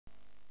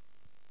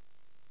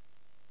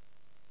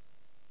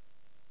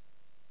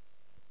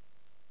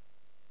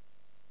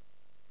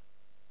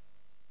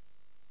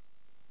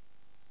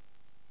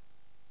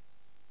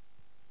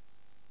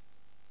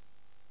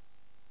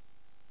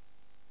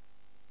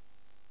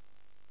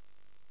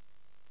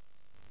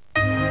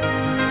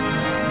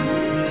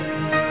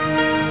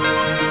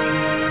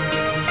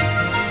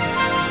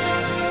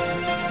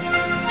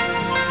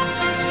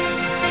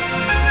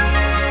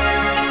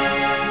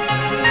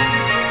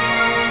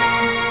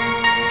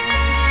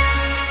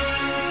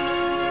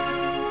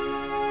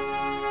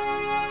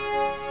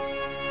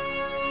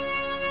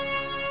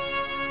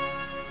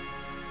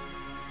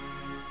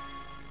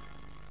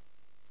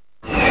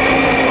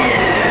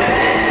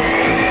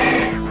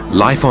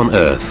Life on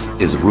Earth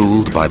is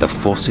ruled by the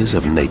forces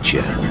of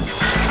nature.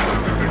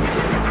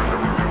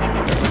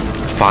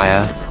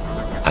 Fire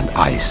and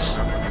ice,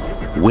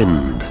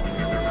 wind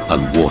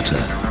and water.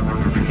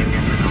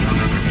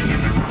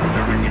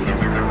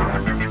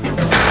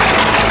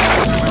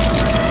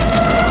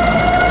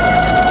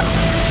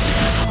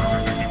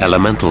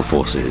 Elemental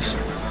forces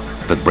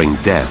that bring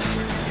death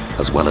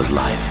as well as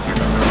life.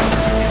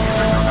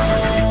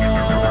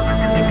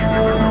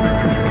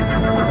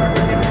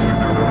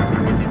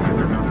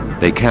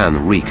 They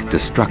can wreak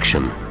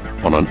destruction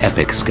on an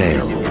epic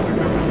scale.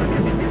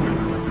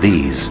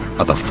 These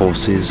are the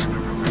forces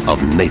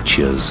of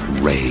nature's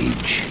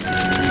rage.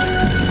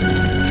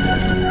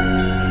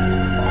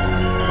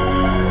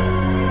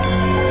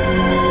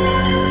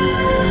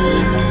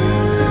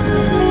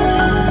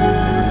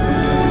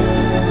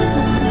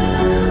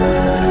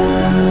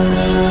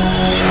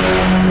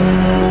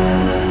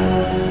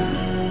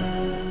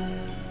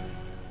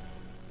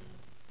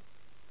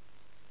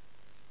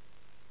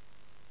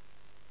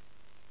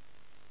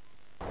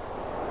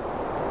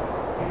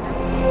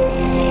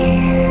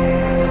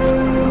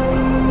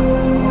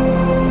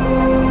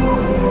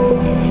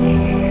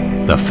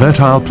 The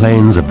fertile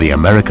plains of the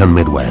American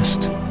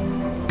Midwest.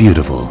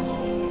 Beautiful,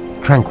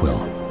 tranquil.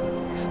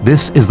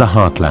 This is the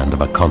heartland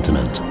of a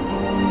continent.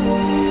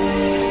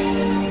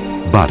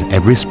 But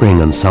every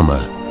spring and summer,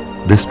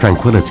 this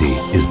tranquility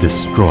is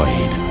destroyed.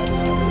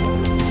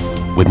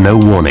 With no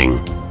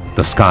warning,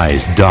 the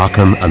skies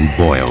darken and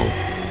boil,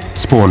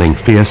 spawning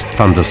fierce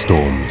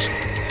thunderstorms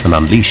and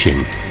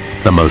unleashing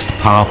the most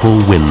powerful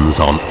winds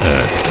on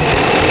Earth.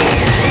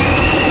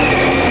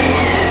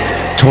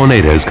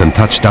 Tornadoes can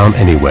touch down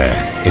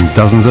anywhere, in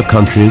dozens of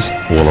countries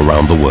all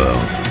around the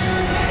world.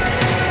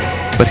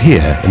 But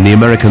here, in the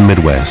American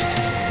Midwest,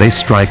 they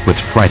strike with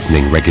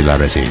frightening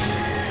regularity.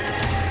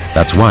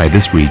 That's why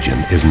this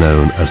region is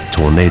known as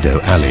Tornado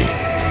Alley.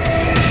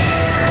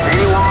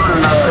 Anyone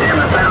in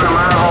the sound of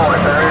my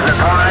voice, there is a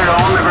tornado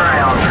on the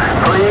ground.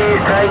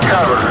 Please take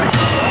cover.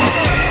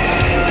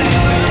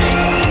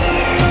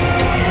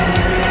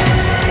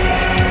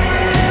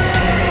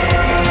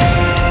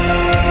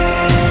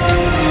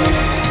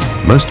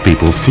 Most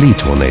people flee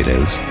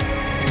tornadoes,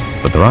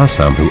 but there are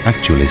some who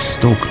actually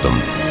stalk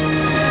them.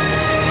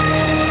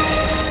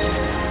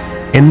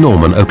 In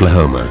Norman,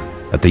 Oklahoma,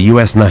 at the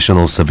U.S.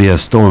 National Severe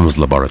Storms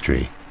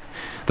Laboratory,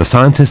 the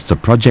scientists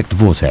of Project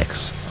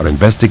Vortex are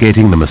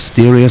investigating the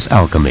mysterious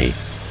alchemy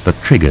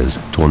that triggers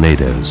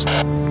tornadoes.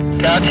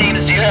 Now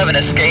teams, do you have an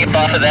escape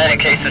off of that in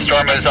case the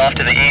storm moves off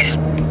to the east?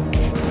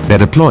 They're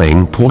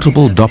deploying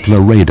portable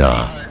Doppler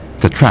radar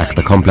to track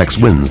the complex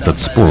winds that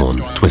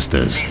spawn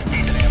twisters.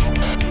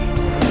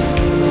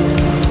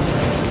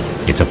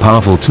 It's a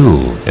powerful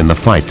tool in the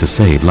fight to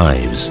save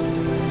lives.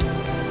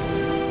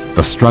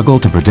 The struggle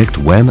to predict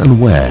when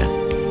and where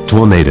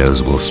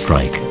tornadoes will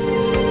strike.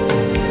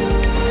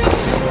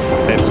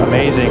 It's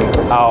amazing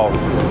how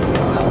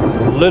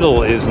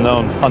little is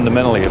known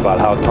fundamentally about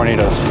how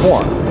tornadoes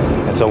form.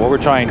 And so what we're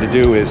trying to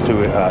do is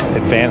to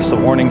advance the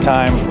warning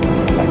time,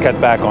 cut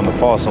back on the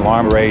false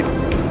alarm rate.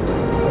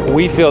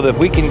 We feel that if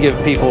we can give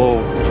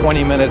people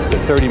 20 minutes to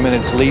 30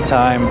 minutes lead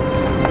time,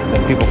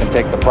 then people can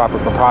take the proper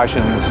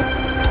precautions.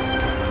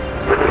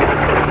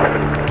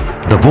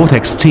 The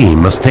Vortex team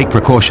must take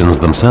precautions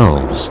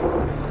themselves.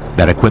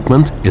 Their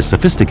equipment is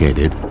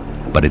sophisticated,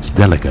 but it's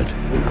delicate.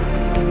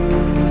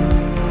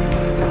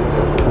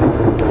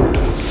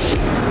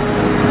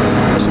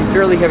 Some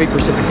fairly heavy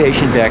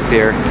precipitation back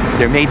there.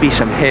 There may be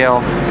some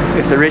hail.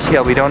 If there is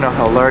hail, we don't know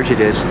how large it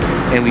is,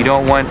 and we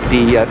don't want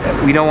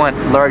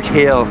large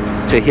hail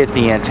to hit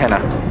the antenna.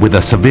 With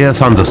a severe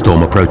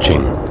thunderstorm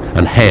approaching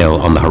and hail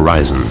on the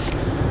horizon,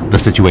 the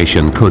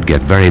situation could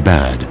get very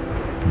bad,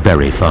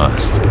 very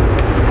fast.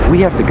 We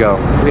have to go.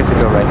 We have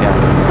to go right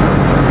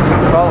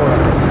now. Follow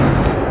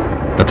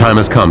us. The time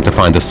has come to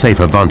find a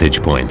safer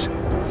vantage point.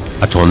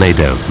 A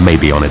tornado may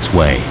be on its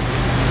way.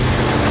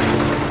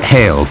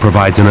 Hail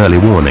provides an early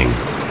warning,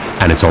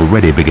 and it's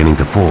already beginning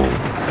to fall.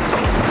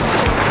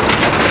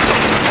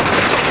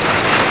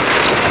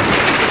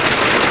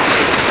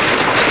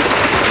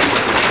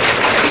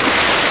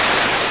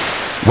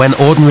 When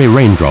ordinary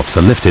raindrops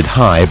are lifted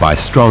high by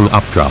strong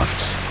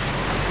updrafts,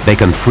 they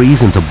can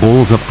freeze into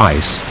balls of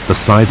ice the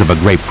size of a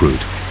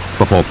grapefruit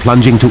before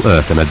plunging to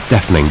earth in a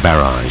deafening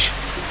barrage.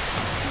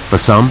 For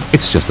some,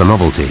 it's just a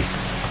novelty,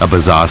 a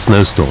bizarre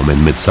snowstorm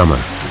in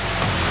midsummer.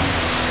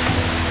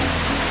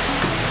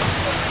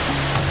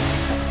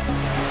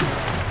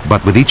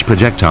 But with each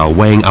projectile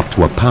weighing up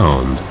to a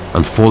pound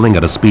and falling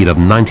at a speed of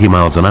 90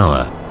 miles an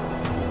hour,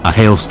 a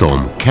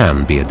hailstorm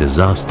can be a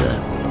disaster.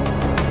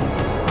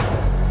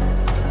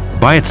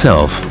 By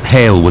itself,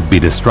 hail would be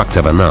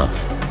destructive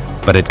enough,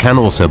 but it can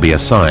also be a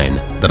sign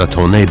that a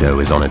tornado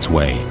is on its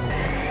way.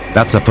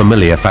 That's a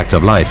familiar fact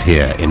of life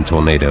here in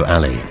Tornado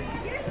Alley.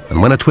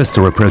 And when a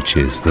twister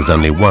approaches, there's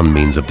only one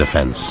means of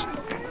defense: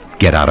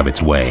 get out of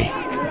its way.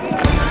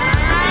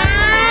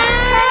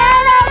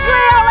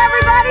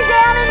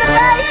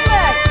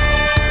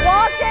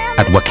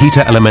 At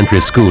Waukita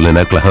Elementary School in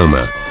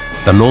Oklahoma,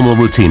 the normal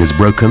routine is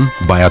broken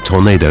by a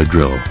tornado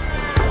drill.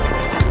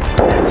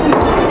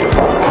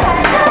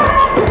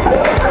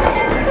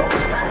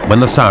 When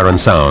the siren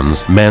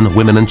sounds, men,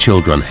 women and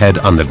children head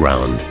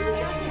underground.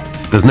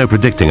 There's no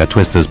predicting a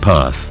twister's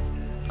path.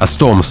 A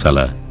storm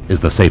cellar is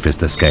the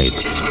safest escape.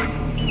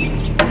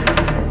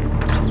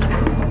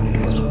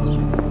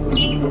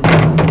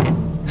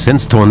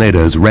 Since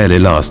tornadoes rarely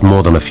last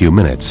more than a few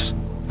minutes,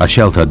 a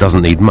shelter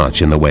doesn't need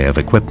much in the way of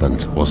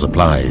equipment or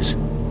supplies.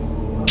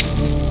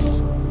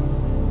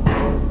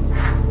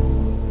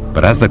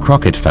 But as the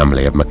Crockett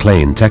family of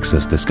McLean,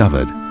 Texas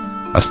discovered,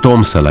 a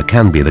storm cellar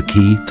can be the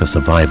key to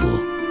survival.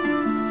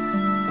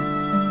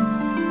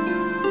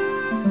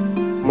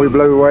 We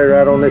blew away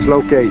right on this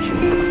location.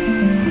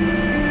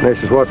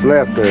 This is what's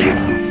left of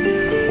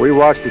it. We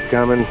watched it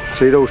coming.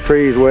 See those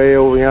trees way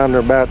over yonder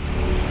about.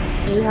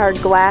 We heard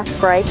glass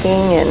breaking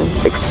and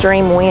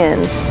extreme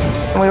winds.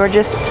 We were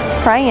just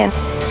praying.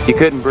 You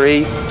couldn't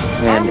breathe,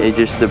 and it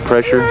just, the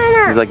pressure,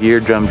 it was like your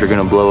eardrums are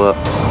gonna blow up.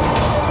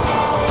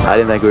 I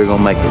didn't think we were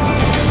gonna make it.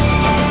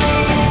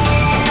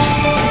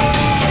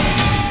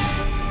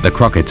 The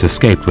Crockett's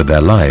escaped with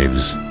their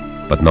lives,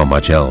 but not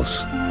much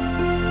else.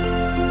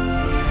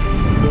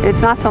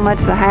 It's not so much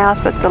the house,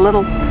 but the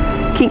little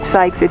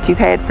keepsakes that you've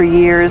had for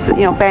years,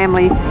 you know,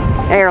 family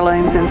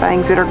heirlooms and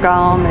things that are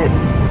gone.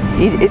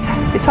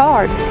 It's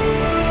hard.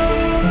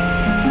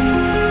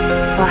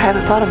 Well, I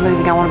haven't thought of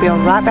moving. I want to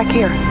build right back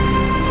here.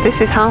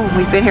 This is home.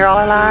 We've been here all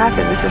our life,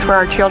 and this is where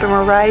our children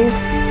were raised.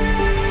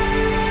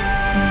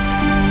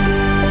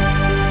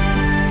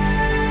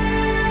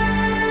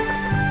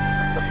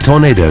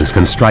 Tornadoes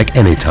can strike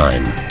any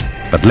time,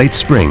 but late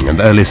spring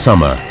and early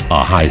summer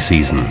are high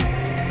season.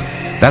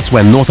 That's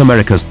when North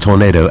America's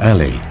Tornado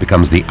Alley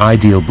becomes the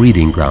ideal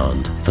breeding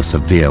ground for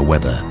severe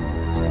weather.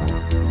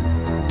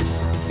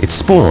 It's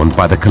spawned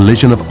by the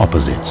collision of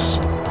opposites.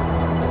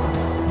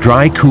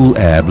 Dry, cool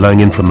air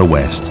blowing in from the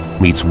west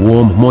meets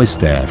warm,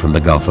 moist air from the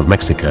Gulf of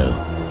Mexico.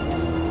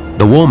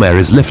 The warm air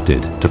is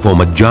lifted to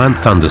form a giant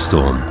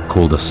thunderstorm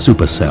called a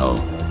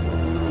supercell.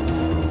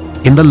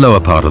 In the lower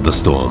part of the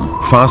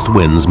storm, fast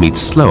winds meet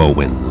slower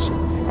winds,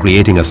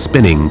 creating a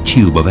spinning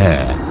tube of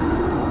air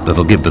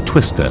that'll give the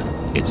twister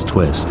its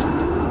twist.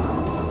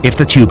 If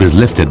the tube is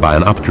lifted by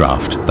an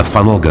updraft, the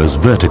funnel goes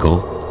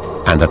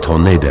vertical and a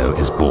tornado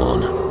is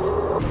born.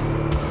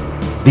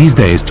 These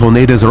days,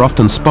 tornadoes are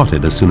often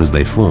spotted as soon as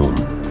they form,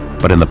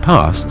 but in the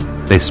past,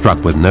 they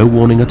struck with no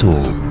warning at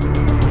all.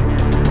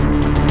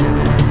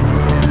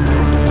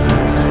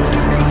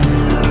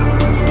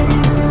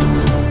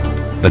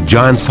 The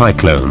giant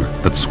cyclone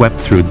that swept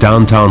through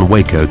downtown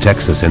Waco,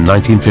 Texas in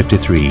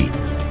 1953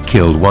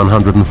 killed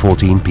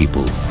 114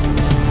 people.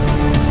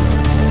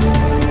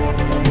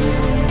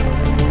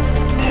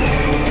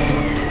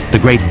 The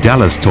Great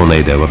Dallas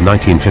Tornado of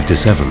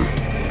 1957.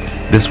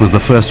 This was the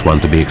first one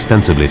to be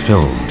extensively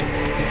filmed.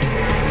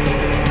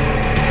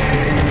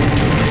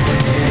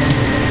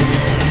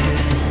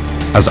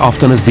 As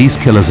often as these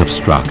killers have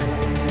struck,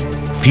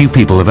 few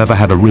people have ever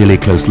had a really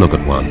close look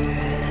at one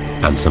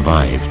and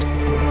survived.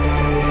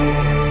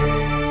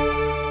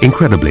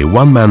 Incredibly,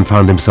 one man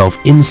found himself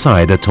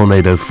inside a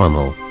tornado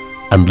funnel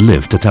and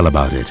lived to tell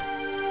about it.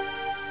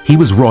 He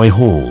was Roy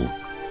Hall.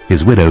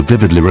 His widow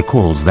vividly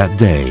recalls that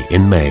day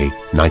in May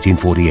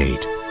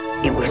 1948.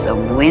 It was a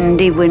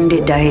windy,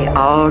 windy day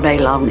all day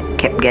long. It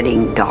kept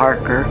getting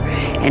darker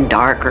and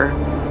darker.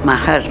 My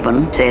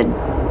husband said,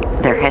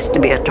 there has to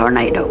be a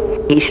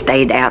tornado. He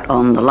stayed out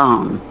on the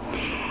lawn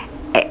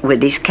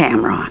with his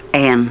camera,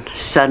 and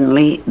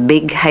suddenly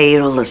big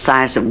hail the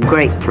size of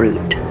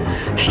grapefruit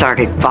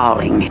started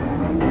falling.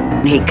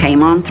 He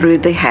came on through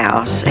the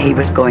house. He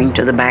was going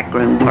to the back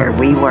room where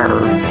we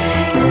were,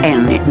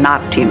 and it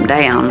knocked him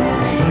down.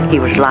 He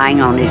was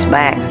lying on his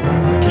back.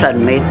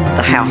 Suddenly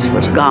the house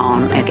was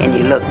gone, and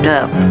he looked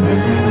up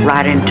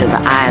right into the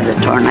eye of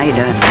the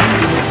tornado.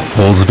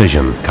 Hall's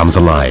vision comes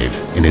alive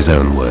in his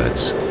own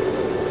words.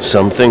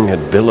 Something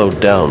had billowed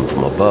down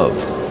from above.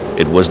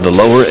 It was the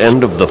lower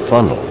end of the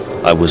funnel.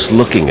 I was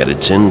looking at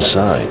its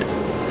inside.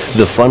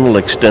 The funnel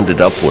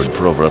extended upward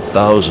for over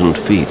 1,000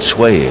 feet,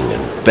 swaying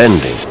and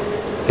bending.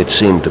 It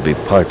seemed to be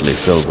partly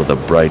filled with a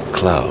bright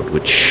cloud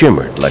which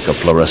shimmered like a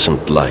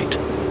fluorescent light.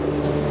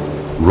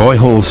 Roy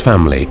Hall's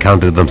family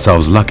counted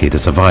themselves lucky to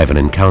survive an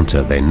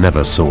encounter they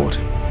never sought.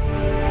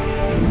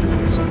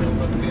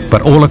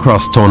 But all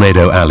across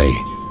Tornado Alley,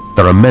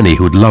 there are many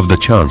who'd love the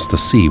chance to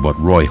see what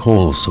Roy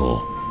Hall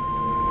saw.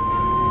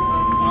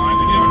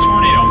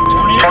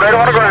 Tornado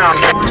on the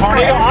ground.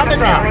 Tornado on the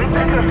ground.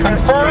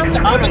 Confirmed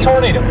on the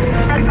tornado.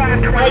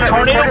 A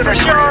tornado for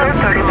sure.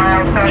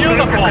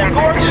 Beautiful,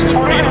 gorgeous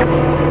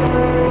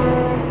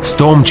tornado.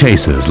 Storm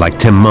chasers like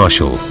Tim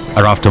Marshall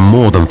are after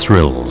more than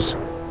thrills.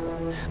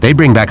 They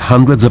bring back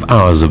hundreds of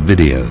hours of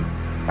video,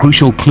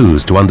 crucial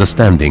clues to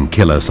understanding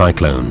killer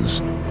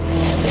cyclones.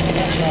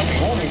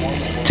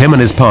 Tim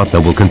and his partner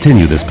will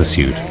continue this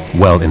pursuit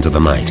well into the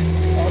night.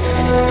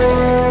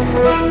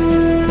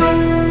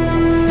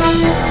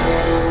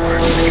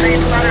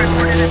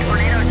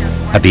 Tornado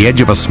just At the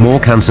edge of a small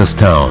Kansas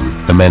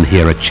town, the men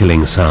hear a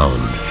chilling sound.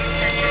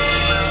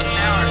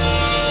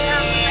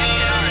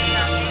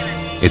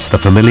 It's the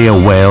familiar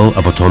wail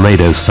of a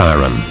tornado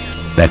siren.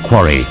 Their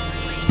quarry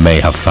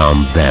may have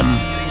found them.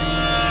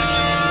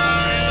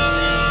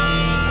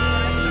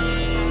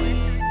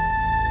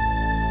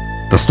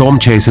 The storm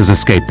chasers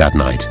escaped that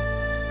night,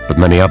 but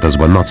many others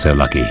were not so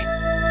lucky.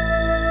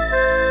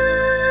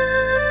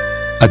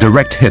 A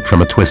direct hit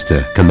from a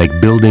twister can make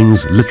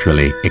buildings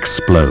literally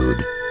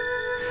explode.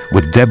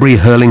 With debris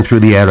hurling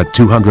through the air at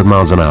 200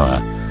 miles an hour,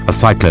 a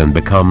cyclone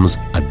becomes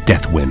a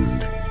death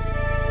wind.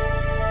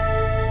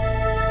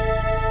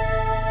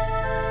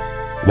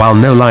 While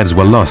no lives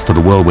were lost to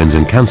the whirlwinds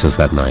in Kansas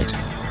that night,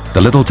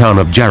 the little town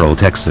of Jarrell,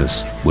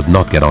 Texas, would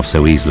not get off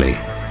so easily.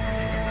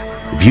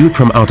 Viewed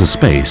from outer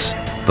space,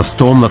 the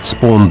storm that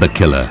spawned the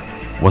killer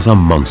was a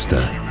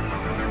monster.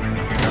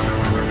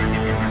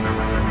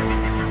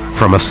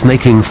 From a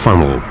snaking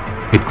funnel,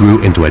 it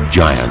grew into a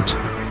giant.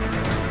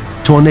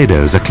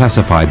 Tornadoes are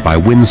classified by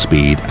wind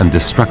speed and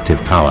destructive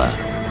power.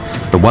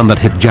 The one that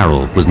hit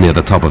Jarrell was near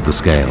the top of the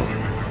scale,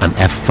 an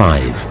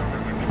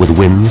F5, with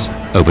winds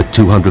over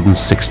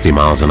 260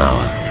 miles an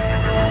hour.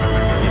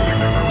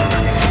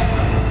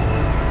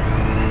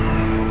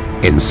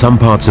 In some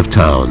parts of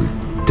town,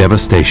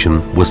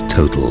 devastation was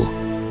total.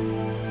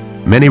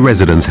 Many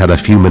residents had a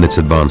few minutes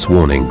advance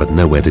warning, but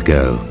nowhere to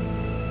go.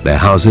 Their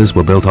houses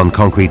were built on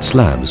concrete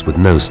slabs with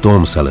no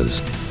storm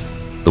cellars.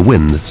 The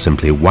wind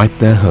simply wiped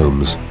their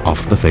homes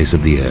off the face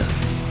of the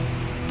earth.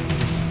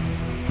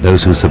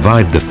 Those who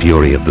survived the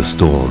fury of the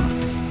storm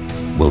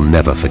will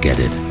never forget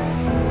it.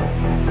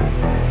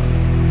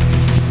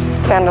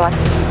 Sounded like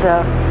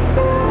the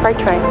freight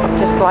train,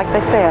 just like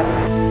they said.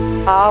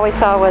 All we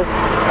saw was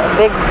a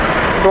big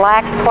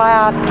black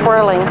cloud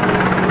twirling,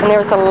 and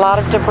there was a lot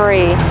of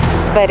debris,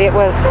 but it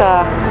was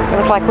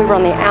like we were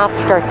on the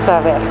outskirts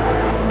of it.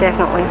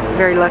 Definitely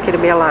very lucky to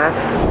be alive.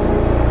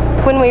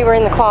 When we were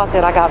in the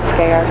closet, I got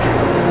scared,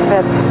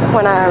 but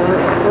when I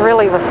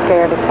really was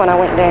scared is when I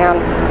went down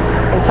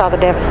and saw the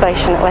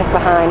devastation it left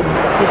behind.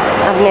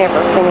 I've never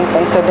seen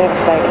anything so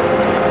devastating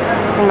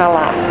in my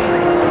life.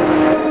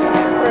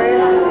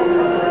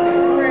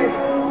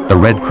 The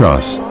Red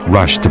Cross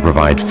rushed to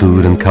provide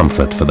food and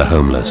comfort for the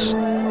homeless.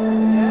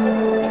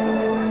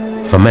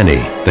 For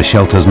many, the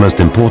shelter's most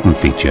important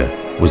feature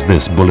was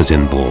this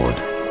bulletin board,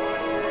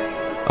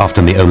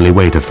 often the only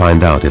way to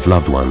find out if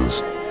loved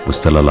ones were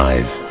still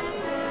alive.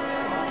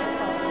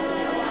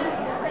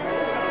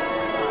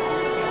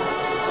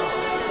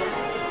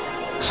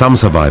 Some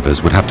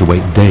survivors would have to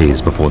wait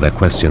days before their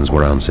questions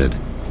were answered,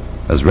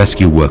 as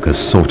rescue workers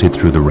sorted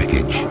through the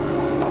wreckage.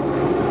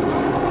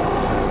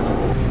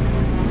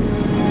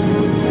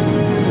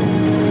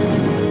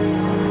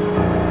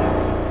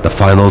 The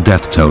final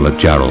death toll at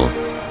Jarrell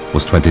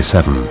was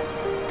 27.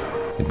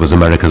 It was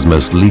America's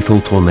most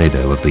lethal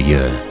tornado of the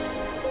year.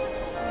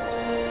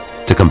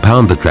 To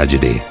compound the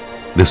tragedy,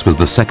 this was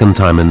the second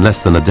time in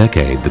less than a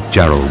decade that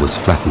Jarrell was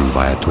flattened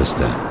by a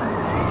twister.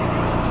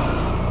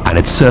 And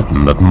it's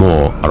certain that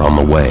more are on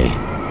the way.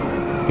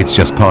 It's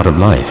just part of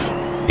life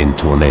in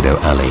Tornado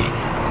Alley.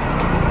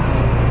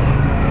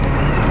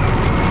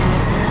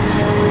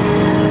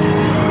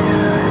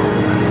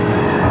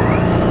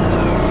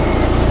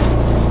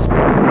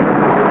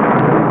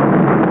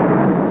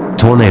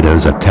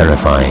 Tornadoes are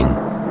terrifying,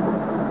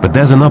 but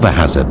there's another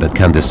hazard that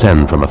can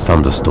descend from a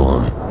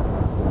thunderstorm,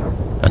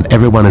 and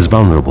everyone is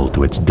vulnerable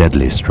to its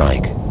deadly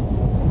strike: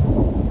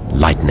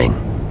 lightning.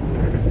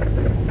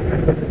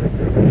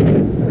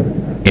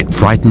 It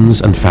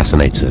frightens and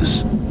fascinates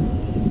us,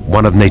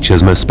 one of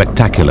nature's most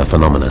spectacular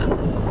phenomena,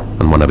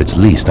 and one of its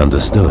least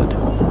understood.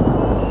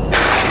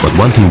 But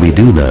one thing we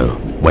do know: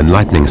 when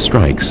lightning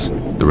strikes,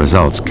 the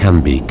results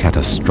can be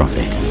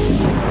catastrophic.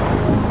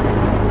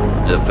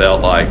 It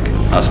felt like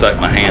I stuck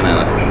my hand in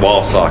a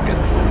wall socket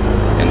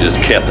and just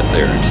kept it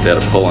there instead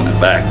of pulling it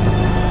back.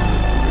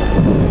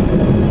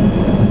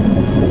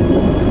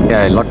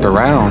 Yeah, I looked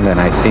around and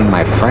I seen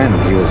my friend.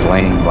 He was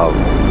laying about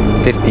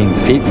 15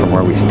 feet from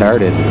where we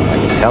started.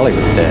 I could tell he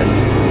was dead.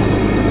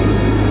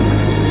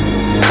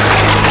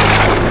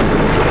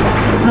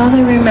 All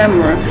I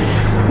remember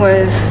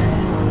was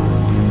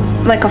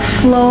like a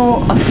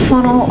flow, a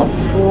funnel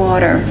of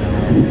water,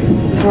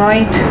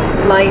 bright,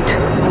 light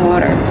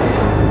water,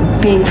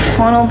 being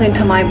funneled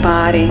into my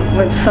body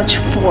with such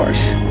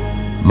force.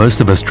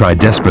 Most of us try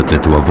desperately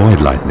to avoid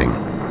lightning,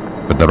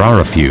 but there are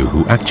a few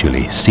who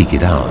actually seek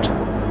it out.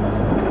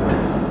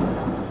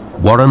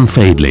 Warren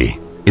Fadley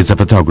is a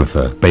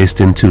photographer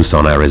based in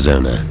Tucson,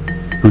 Arizona,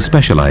 who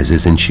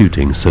specializes in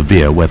shooting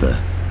severe weather.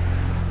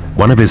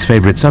 One of his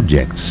favorite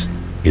subjects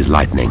is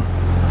lightning.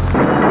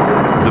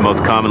 The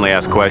most commonly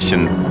asked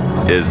question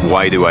is,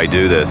 why do I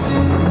do this?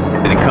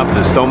 It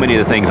encompasses so many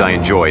of the things I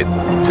enjoy.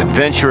 It's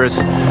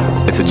adventurous,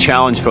 it's a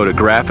challenge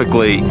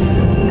photographically,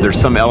 there's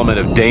some element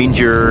of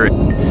danger.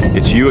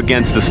 It's you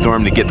against the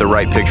storm to get the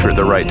right picture at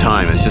the right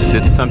time.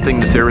 It's something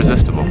that's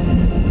irresistible.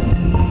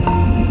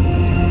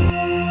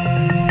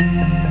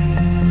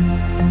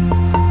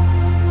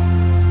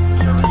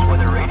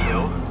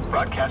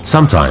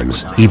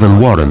 Sometimes, even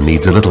Warren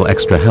needs a little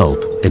extra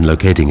help in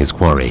locating his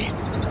quarry.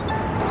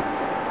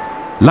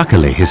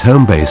 Luckily, his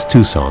home base,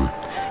 Tucson,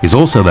 is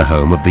also the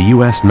home of the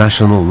U.S.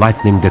 National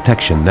Lightning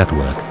Detection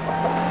Network.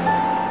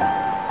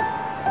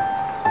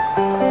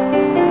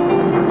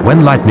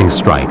 When lightning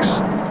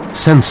strikes,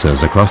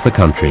 sensors across the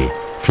country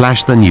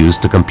flash the news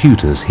to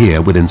computers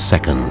here within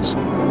seconds.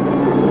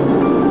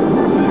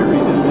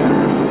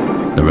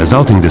 The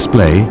resulting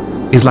display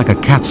is like a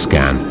CAT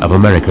scan of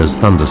America's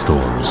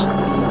thunderstorms.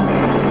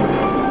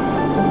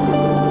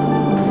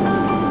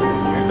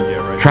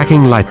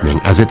 Tracking lightning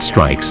as it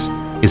strikes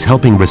is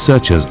helping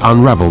researchers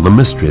unravel the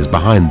mysteries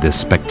behind this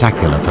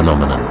spectacular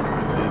phenomenon.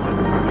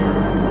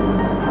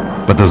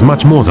 But there's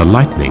much more to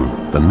lightning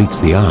than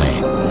meets the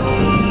eye.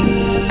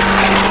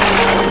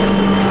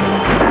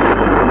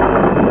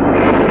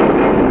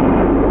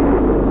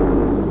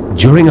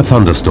 During a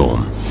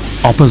thunderstorm,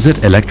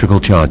 opposite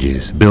electrical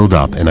charges build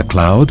up in a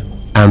cloud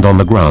and on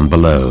the ground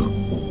below.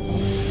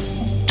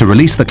 To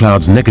release the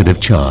cloud's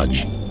negative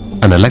charge,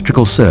 an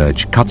electrical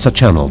surge cuts a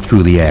channel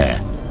through the air.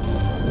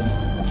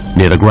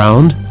 Near the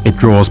ground, it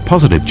draws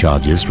positive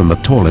charges from the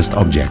tallest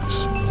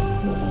objects.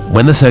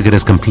 When the circuit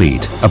is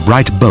complete, a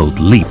bright bolt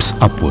leaps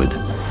upward.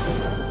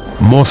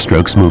 More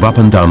strokes move up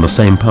and down the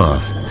same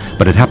path,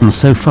 but it happens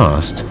so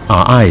fast,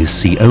 our eyes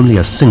see only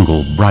a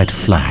single bright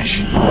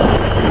flash.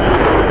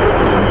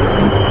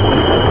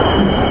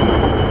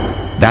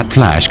 That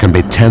flash can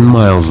be 10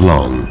 miles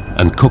long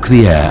and cook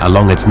the air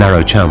along its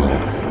narrow channel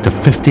to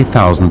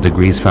 50,000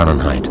 degrees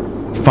Fahrenheit,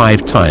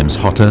 5 times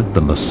hotter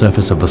than the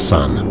surface of the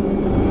sun.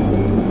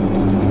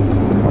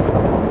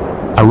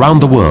 Around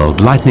the world,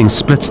 lightning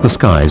splits the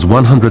skies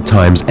 100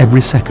 times every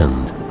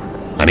second,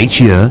 and each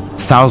year,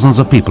 thousands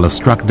of people are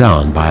struck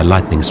down by a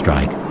lightning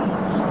strike.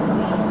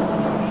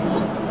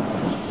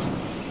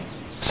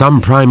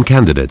 Some prime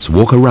candidates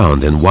walk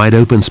around in wide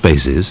open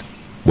spaces,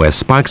 wear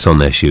spikes on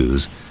their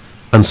shoes,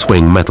 and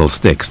swing metal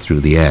sticks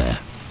through the air.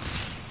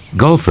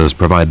 Golfers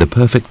provide the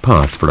perfect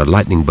path for a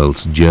lightning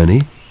bolt's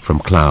journey from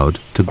cloud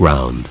to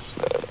ground.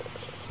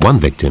 One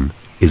victim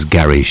is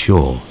Gary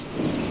Shaw.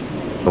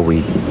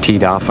 We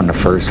teed off on the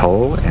first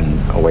hole and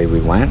away we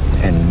went,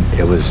 and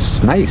it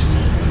was nice.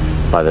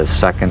 By the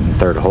second and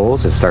third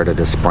holes, it started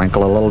to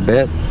sprinkle a little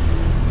bit,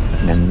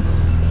 and then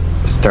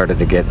it started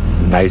to get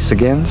nice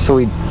again, so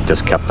we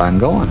just kept on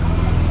going.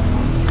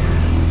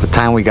 By the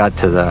time we got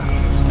to the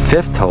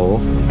 5th hole,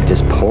 it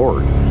just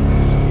poured.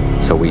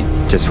 So we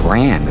just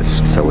ran.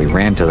 So we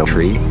ran to the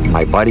tree.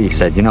 My buddy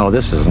said, you know,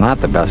 this is not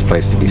the best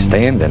place to be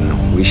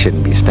standing. We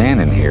shouldn't be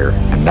standing here.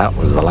 And that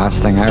was the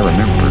last thing I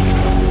remember.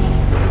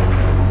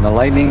 The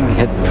lightning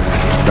hit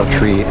the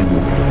tree and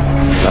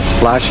a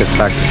splash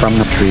effect from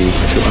the tree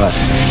to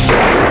us.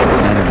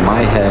 And in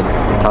my head,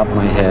 the top of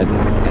my head,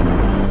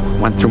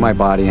 and went through my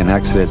body and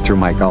exited through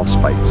my golf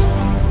spikes.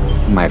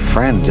 My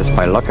friend, just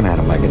by looking at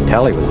him, I could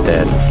tell he was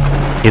dead.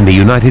 In the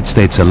United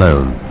States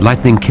alone,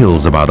 lightning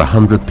kills about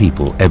 100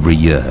 people every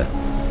year.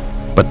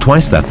 But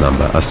twice that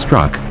number are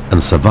struck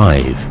and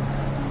survive.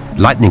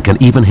 Lightning can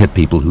even hit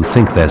people who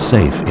think they're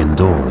safe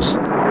indoors.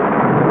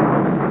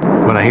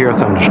 When I hear a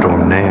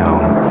thunderstorm now,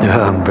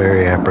 I'm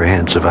very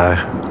apprehensive. I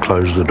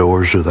close the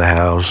doors of the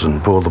house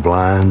and pull the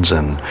blinds,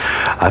 and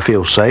I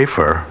feel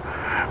safer,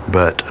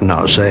 but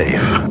not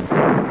safe.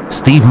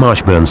 Steve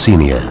Marshburn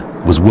Sr.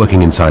 was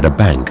working inside a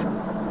bank,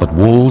 but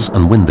walls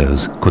and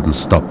windows couldn't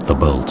stop the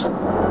bolt.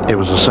 It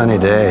was a sunny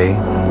day,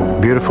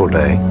 beautiful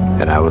day,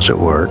 and I was at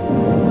work.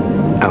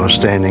 I was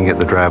standing at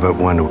the drive-up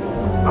window.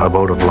 A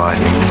bolt of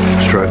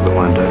lightning struck the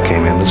window,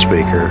 came in the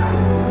speaker,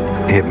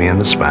 hit me in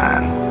the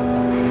spine.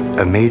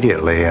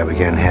 Immediately, I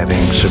began having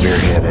severe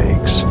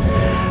headaches,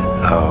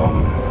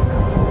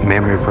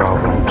 memory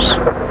problems,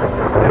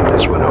 and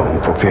this went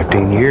on for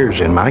 15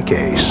 years in my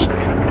case.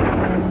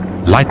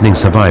 Lightning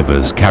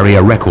survivors carry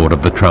a record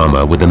of the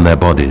trauma within their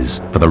bodies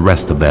for the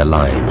rest of their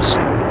lives.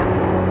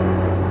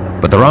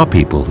 But there are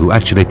people who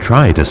actually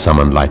try to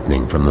summon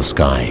lightning from the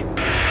sky.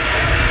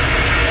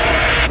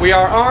 We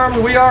are armed,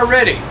 we are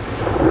ready.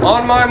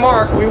 On my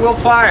mark, we will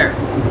fire.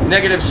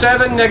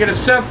 -7,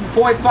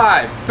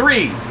 -7.5,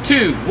 3,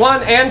 2,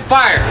 1, and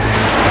fire.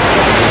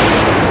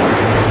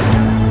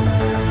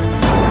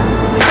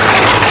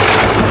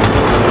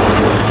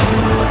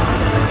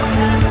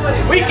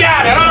 We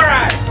got it, all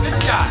right, good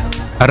shot.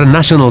 At a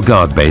National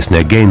Guard base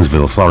near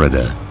Gainesville,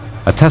 Florida,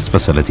 a test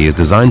facility is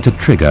designed to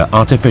trigger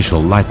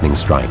artificial lightning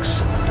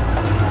strikes.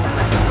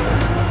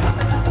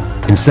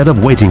 Instead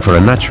of waiting for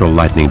a natural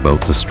lightning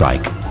bolt to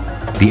strike,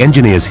 the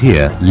engineers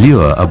here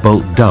lure a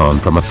bolt down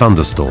from a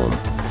thunderstorm,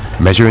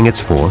 measuring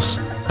its force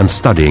and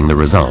studying the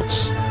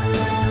results.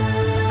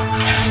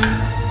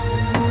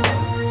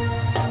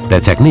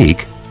 Their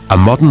technique, a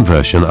modern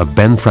version of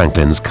Ben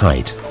Franklin's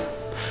kite.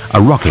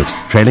 A rocket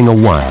trailing a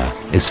wire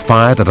is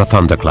fired at a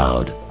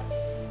thundercloud.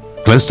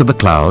 Close to the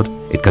cloud,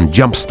 it can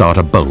jump-start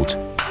a bolt,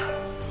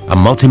 a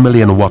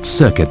multi-million-watt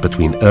circuit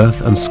between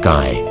Earth and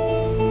sky.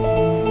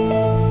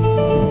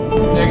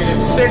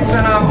 -6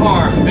 and I'm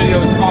armed.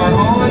 Videos are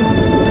on.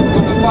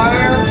 Going to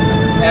fire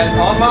and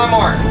on my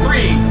mark.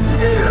 3,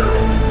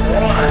 2,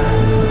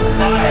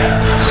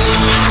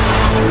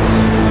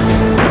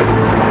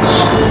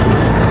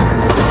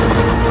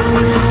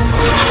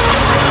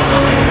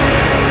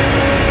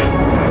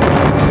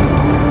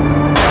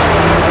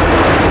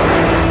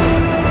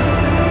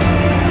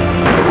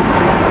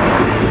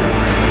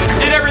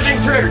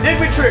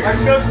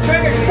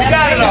 We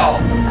got it all.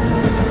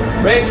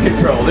 Range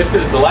control. This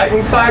is the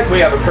lightning site. We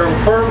have a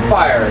confirmed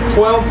fire at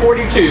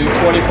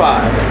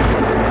 12:42:25.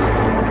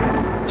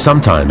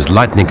 Sometimes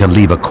lightning can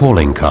leave a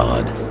calling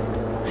card.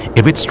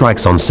 If it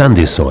strikes on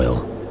sandy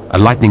soil, a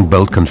lightning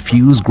bolt can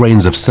fuse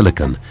grains of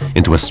silicon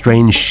into a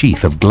strange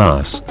sheath of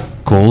glass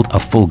called a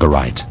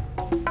fulgurite.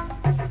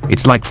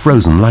 It's like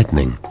frozen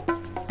lightning,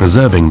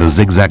 preserving the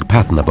zigzag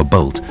pattern of a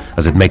bolt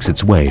as it makes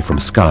its way from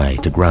sky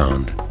to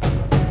ground.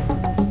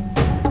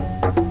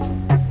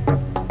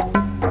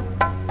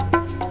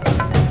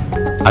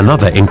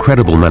 Another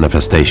incredible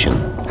manifestation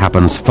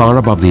happens far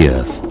above the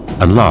Earth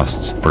and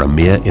lasts for a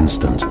mere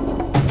instant.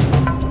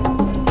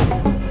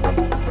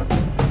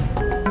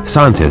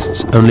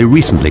 Scientists only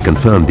recently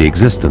confirmed the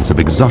existence of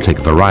exotic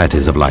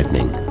varieties of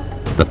lightning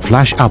that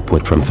flash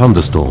upward from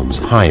thunderstorms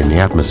high in the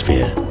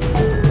atmosphere.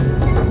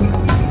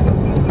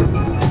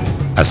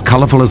 As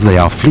colorful as they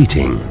are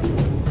fleeting,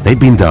 they've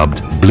been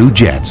dubbed blue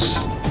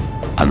jets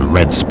and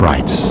red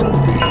sprites.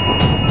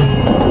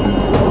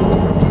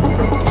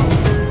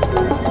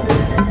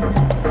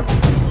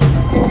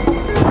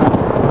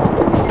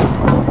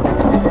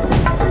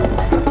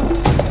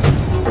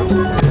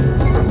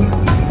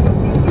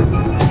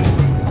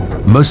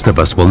 Most of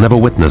us will never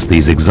witness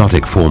these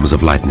exotic forms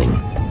of lightning,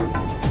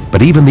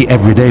 but even the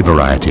everyday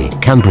variety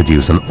can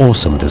produce an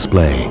awesome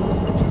display.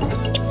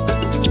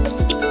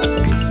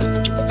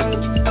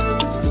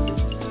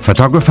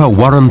 Photographer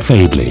Warren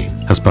Fadley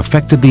has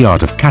perfected the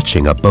art of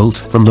catching a bolt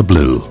from the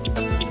blue.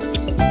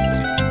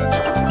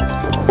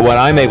 What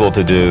I'm able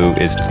to do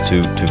is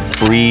to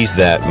freeze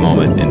that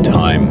moment in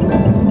time.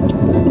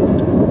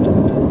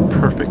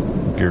 Perfect.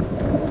 You're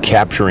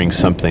capturing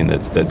something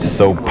that's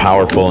so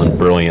powerful and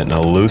brilliant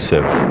and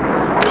elusive,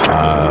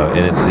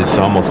 and it's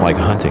almost like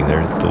hunting.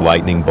 The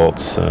lightning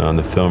bolts on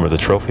the film are the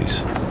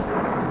trophies.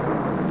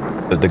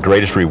 The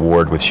greatest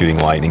reward with shooting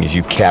lightning is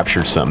you've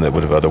captured something that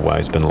would have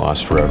otherwise been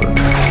lost forever.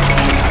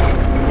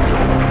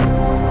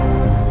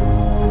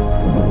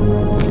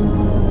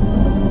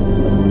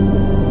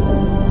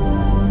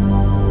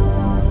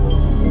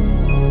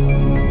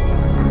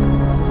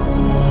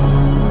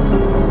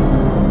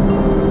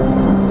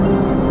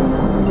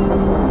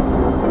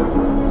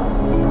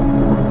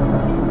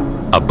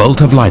 A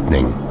bolt of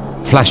lightning,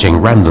 flashing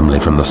randomly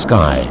from the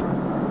sky,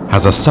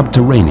 has a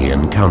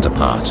subterranean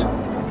counterpart,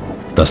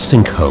 the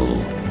sinkhole.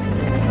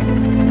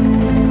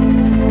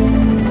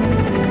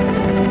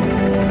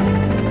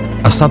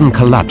 A sudden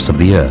collapse of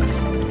the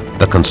earth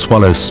that can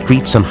swallow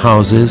streets and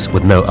houses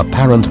with no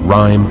apparent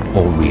rhyme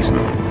or reason.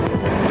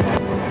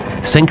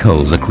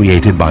 Sinkholes are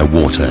created by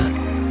water.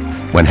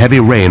 When heavy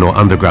rain or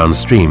underground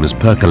streams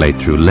percolate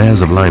through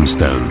layers of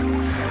limestone,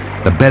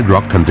 the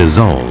bedrock can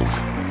dissolve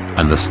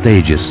and the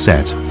stage is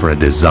set for a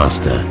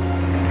disaster.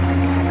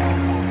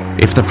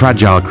 If the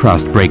fragile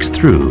crust breaks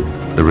through,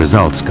 the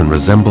results can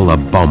resemble a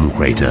bomb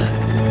crater.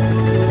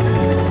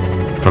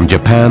 From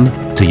Japan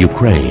to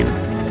Ukraine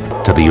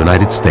to the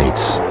United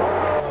States,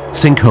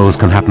 sinkholes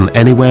can happen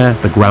anywhere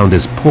the ground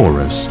is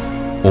porous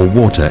or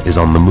water is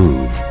on the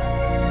move.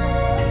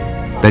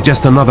 They're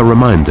just another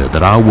reminder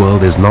that our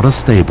world is not as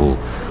stable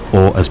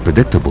or as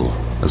predictable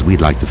as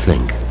we'd like to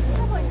think.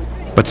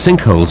 But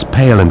sinkholes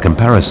pale in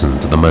comparison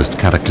to the most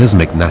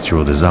cataclysmic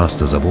natural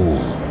disasters of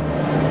all.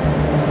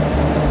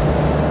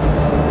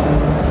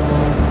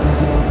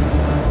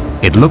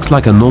 It looks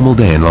like a normal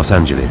day in Los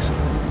Angeles,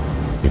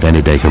 if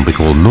any day can be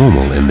called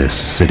normal in this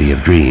city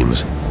of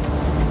dreams.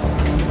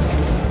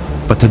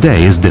 But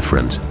today is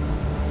different.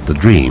 The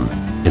dream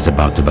is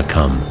about to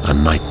become a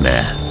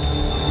nightmare.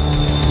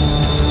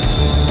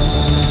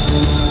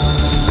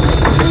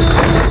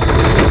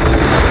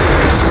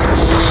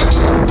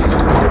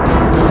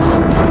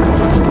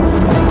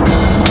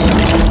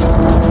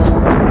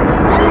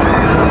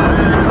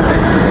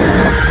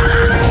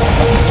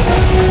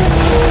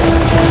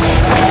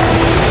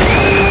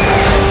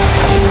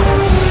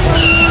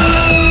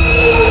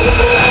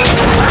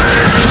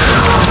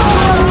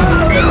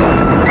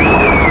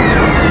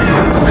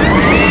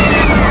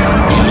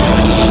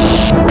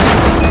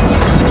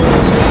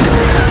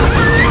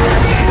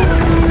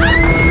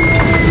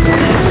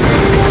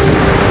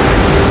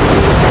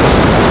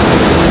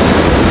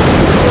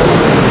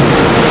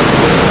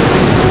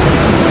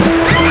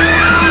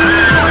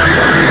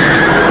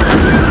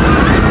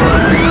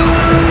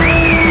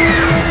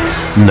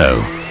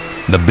 No,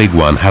 the big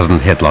one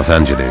hasn't hit Los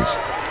Angeles.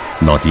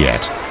 Not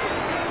yet.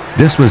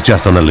 This was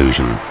just an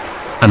illusion,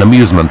 an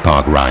amusement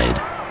park ride.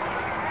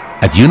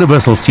 At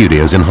Universal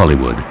Studios in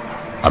Hollywood,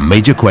 a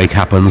major quake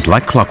happens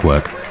like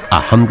clockwork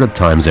 100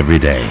 times every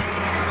day.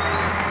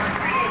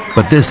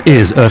 But this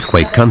is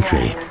earthquake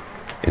country.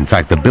 In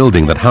fact, the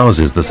building that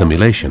houses the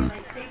simulation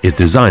is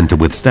designed to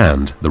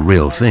withstand the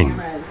real thing.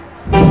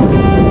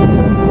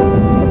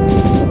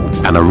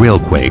 And a real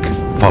quake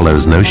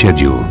follows no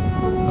schedule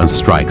and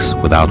strikes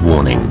without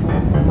warning.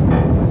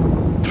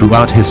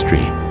 Throughout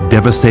history,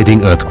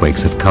 devastating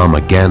earthquakes have come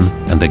again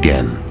and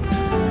again,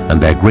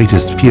 and their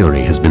greatest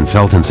fury has been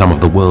felt in some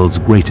of the world's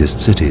greatest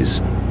cities.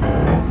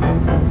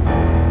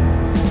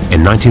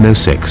 In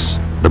 1906,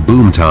 the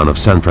boomtown of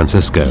San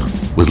Francisco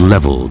was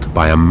leveled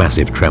by a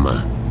massive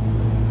tremor.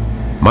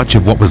 Much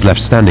of what was left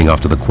standing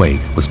after the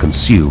quake was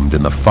consumed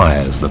in the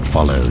fires that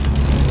followed.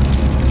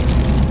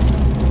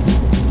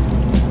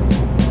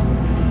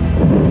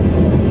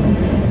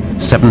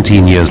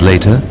 "17 years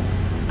later,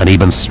 an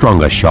even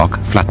stronger shock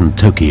flattened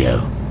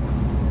Tokyo.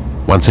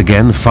 Once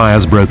again,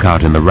 fires broke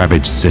out in the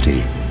ravaged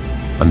city,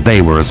 and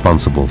they were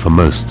responsible for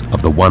most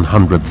of the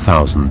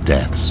 100,000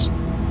 deaths.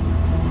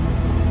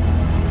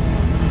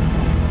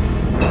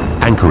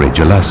 Anchorage,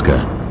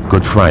 Alaska,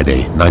 Good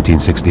Friday,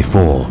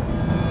 1964.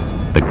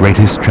 The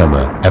greatest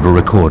tremor ever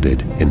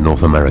recorded in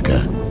North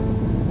America.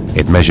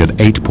 It measured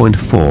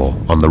 8.4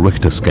 on the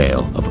Richter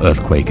scale of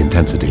earthquake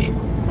intensity.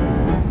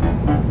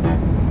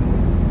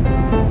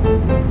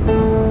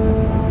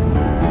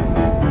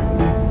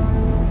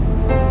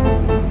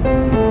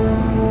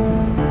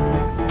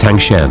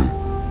 Tangshan,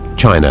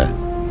 China.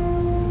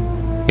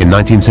 In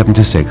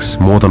 1976,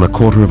 more than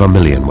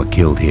 250,000 were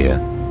killed here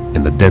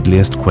in the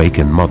deadliest quake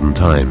in modern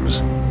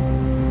times.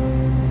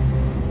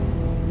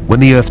 When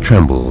the earth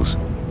trembles,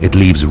 it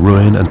leaves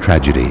ruin and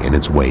tragedy in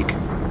its wake.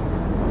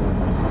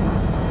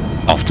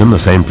 Often the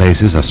same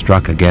places are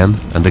struck again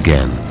and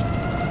again,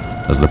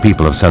 as the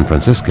people of San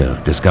Francisco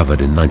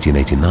discovered in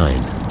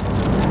 1989.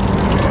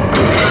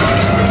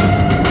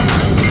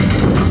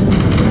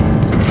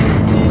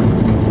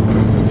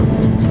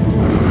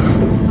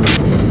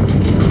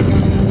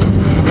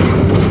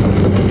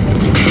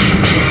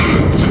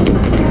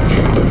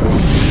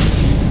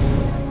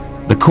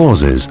 The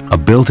causes are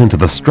built into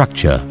the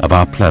structure of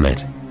our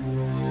planet.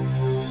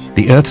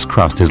 The Earth's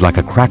crust is like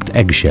a cracked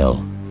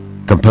eggshell,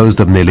 composed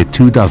of nearly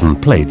 24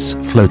 plates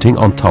floating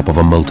on top of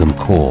a molten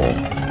core.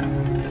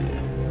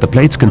 The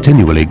plates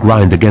continually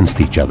grind against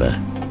each other.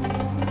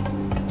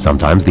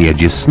 Sometimes the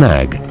edges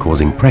snag,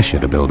 causing pressure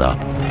to build up.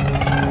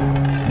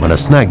 When a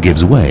snag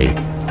gives way,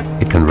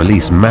 it can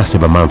release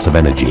massive amounts of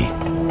energy.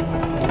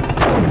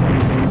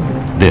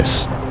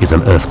 This is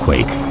an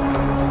earthquake,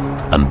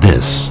 and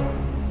this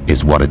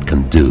is what it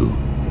can do.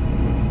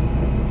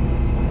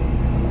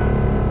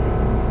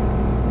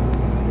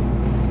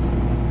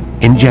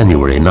 In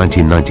January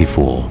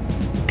 1994,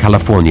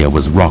 California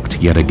was rocked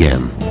yet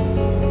again.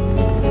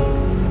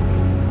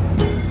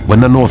 When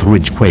the North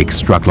Ridge quake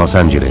struck Los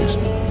Angeles,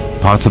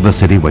 parts of the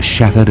city were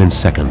shattered in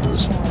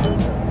seconds.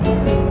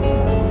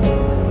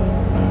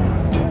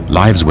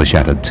 Lives were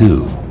shattered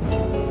too.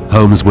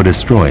 Homes were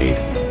destroyed,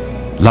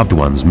 loved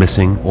ones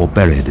missing or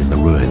buried in the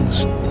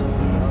ruins.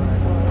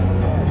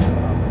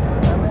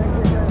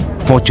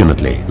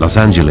 Fortunately, Los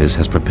Angeles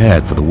has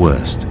prepared for the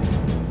worst.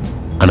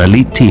 An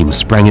elite team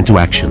sprang into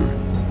action,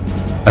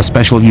 a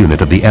special unit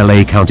of the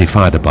LA County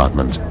Fire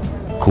Department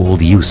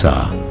called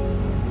USAR,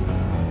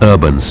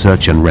 Urban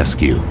Search and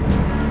Rescue.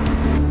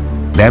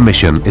 Their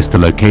mission is to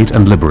locate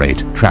and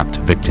liberate trapped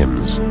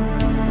victims.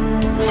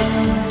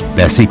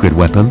 Their secret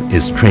weapon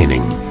is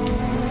training.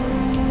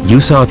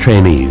 USAR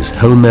trainees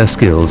hone their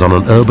skills on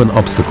an urban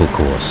obstacle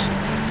course,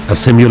 a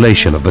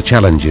simulation of the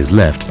challenges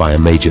left by a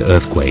major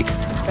earthquake.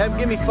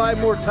 Give me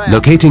 5 more times.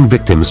 Locating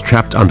victims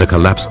trapped under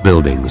collapsed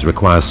buildings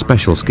requires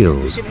special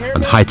skills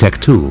and high-tech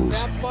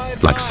tools,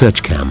 like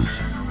SearchCam.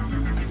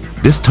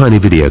 This tiny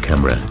video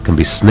camera can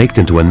be snaked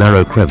into a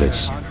narrow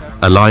crevice,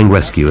 allowing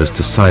rescuers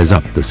to size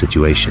up the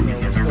situation.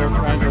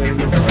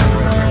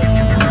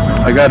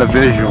 I got a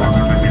visual.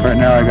 Right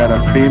now I got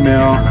a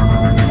female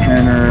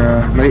in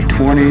her late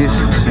 20s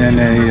in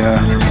a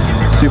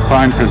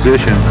supine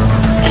position.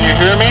 Can you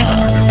hear me?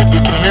 If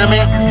you can hear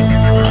me,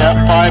 tap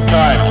 5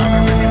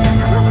 times.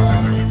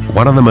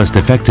 One of the most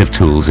effective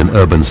tools in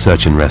urban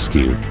search and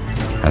rescue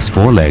has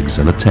 4 legs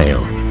and a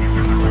tail.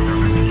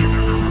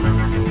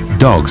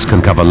 Dogs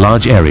can cover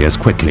large areas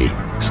quickly,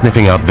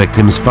 sniffing out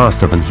victims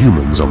faster than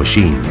humans or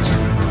machines.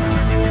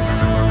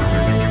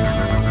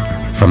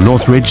 From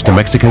Northridge to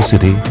Mexico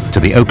City to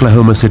the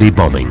Oklahoma City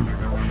bombing,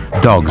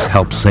 dogs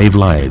help save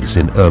lives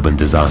in urban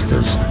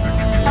disasters.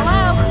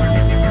 Hello?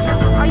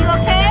 Are you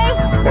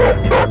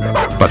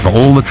okay? But for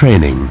all the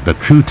training, the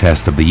true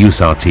test of the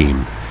USAR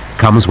team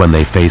comes when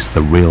they face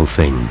the real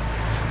thing.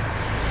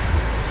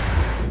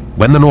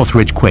 When the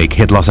Northridge quake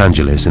hit Los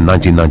Angeles in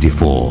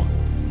 1994,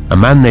 a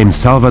man named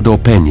Salvador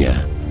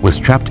Peña was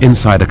trapped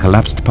inside a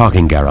collapsed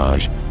parking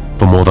garage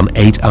for more than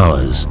 8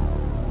 hours,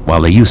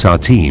 while the USAR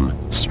team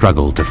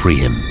struggled to free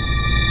him.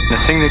 The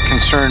thing that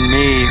concerned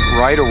me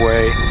right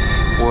away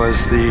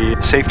was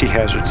the safety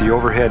hazards, the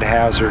overhead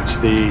hazards,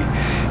 the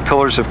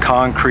pillars of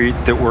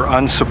concrete that were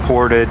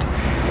unsupported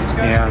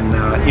and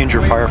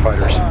injure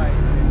firefighters.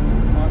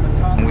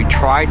 We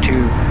tried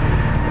to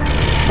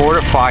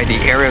fortify the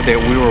area that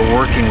we were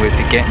working with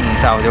to get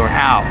Salvador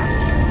out.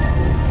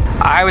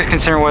 I was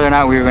concerned whether or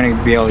not we were going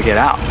to be able to get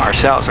out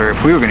ourselves, or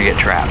if we were going to get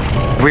trapped.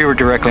 We were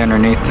directly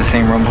underneath the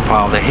same rumble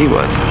pile that he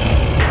was.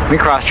 We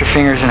crossed our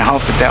fingers and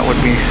hoped that that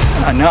would be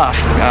enough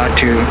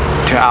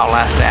to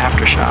outlast the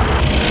aftershock.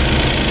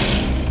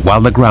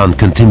 While the ground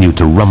continued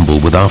to rumble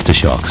with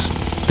aftershocks,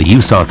 the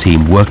USAR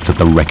team worked at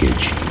the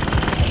wreckage.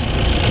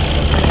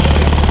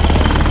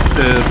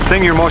 The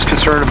thing you're most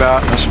concerned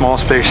about in a small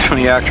space when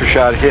the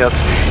aftershock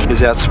hits is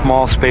that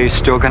small space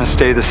still going to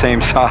stay the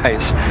same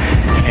size.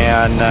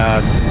 And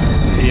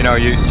you know,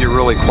 you're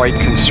really quite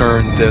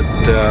concerned that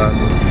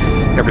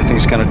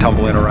everything's going to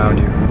tumble in around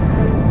you.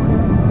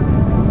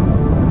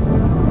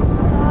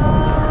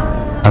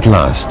 At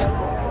last,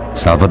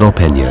 Salvador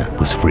Peña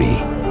was free.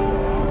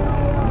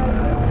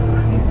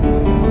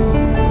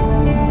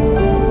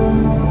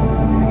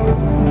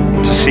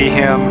 To see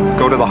him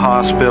go to the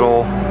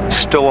hospital,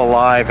 still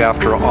alive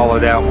after all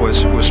of that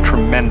was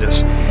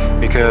tremendous,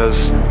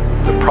 because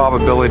the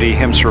probability of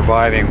him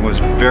surviving was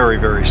very,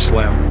 very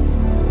slim.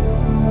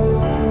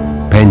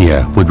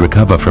 Peña would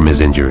recover from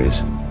his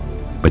injuries,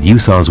 but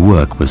USAR's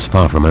work was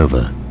far from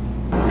over.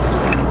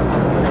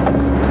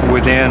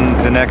 Within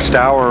the next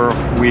hour,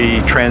 we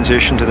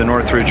transitioned to the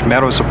Northridge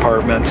Meadows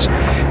apartments,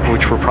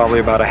 which were probably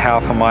about a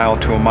half a mile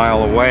to a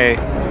mile away.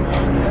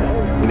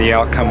 The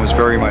outcome was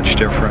very much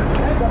different.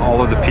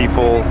 All of the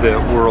people that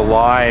were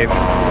alive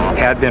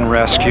had been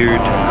rescued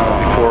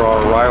before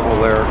our arrival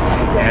there,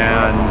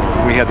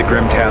 and we had the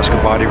grim task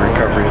of body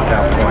recovery at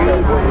that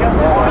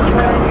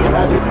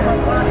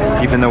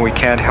point. Even though we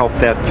can't help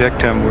that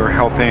victim, we're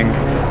helping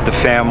the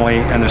family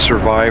and the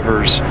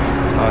survivors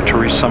to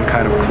reach some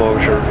kind of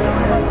closure.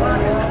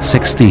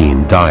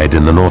 16 died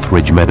in the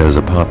Northridge Meadows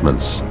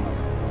apartments,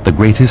 the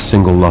greatest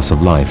single loss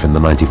of life in the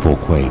 '94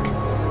 quake.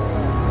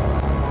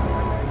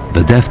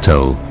 The death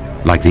toll,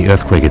 like the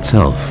earthquake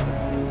itself,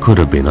 could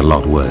have been a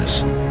lot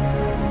worse.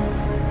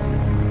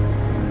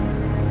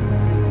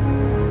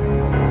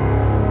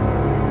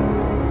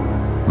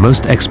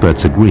 Most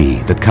experts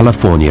agree that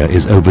California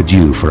is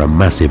overdue for a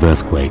massive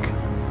earthquake.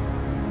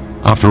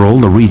 After all,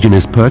 the region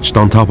is perched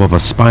on top of a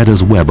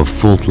spider's web of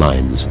fault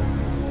lines,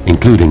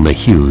 including the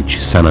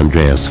huge San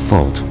Andreas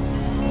Fault.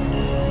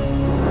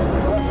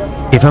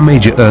 If a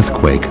major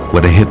earthquake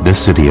were to hit this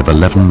city of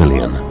 11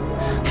 million,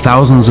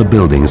 thousands of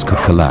buildings could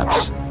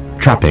collapse,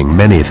 trapping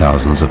many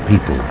thousands of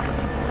people.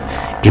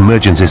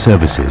 Emergency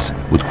services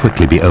would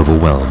quickly be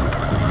overwhelmed.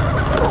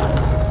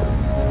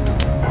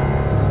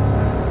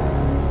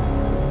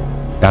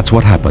 That's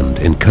what happened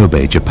in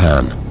Kobe,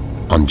 Japan,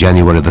 on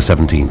January the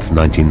 17th,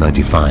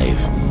 1995.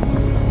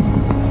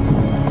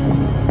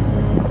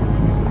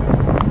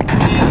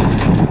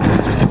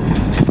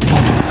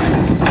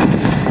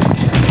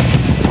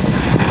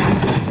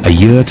 A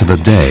year to the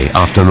day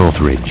after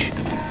Northridge,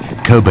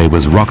 Kobe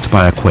was rocked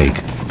by a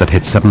quake that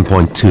hit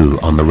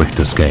 7.2 on the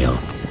Richter scale.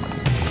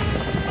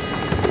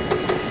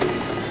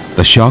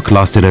 The shock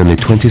lasted only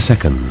 20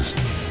 seconds,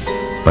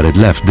 but it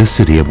left this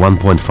city of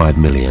 1.5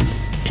 million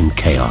in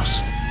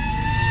chaos.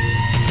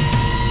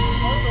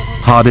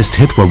 Hardest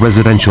hit were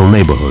residential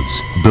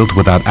neighborhoods built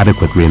without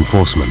adequate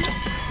reinforcement.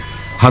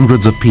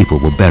 Hundreds of people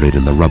were buried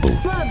in the rubble.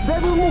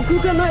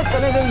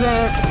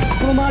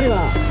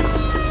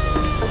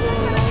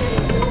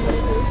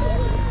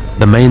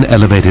 The main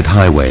elevated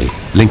highway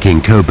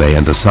linking Kobe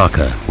and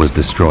Osaka was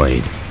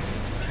destroyed.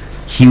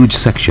 Huge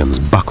sections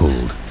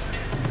buckled.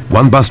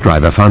 One bus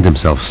driver found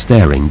himself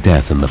staring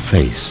death in the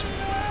face.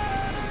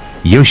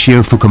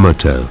 Yoshio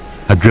Fukumoto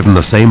had driven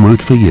the same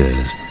route for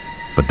years,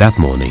 but that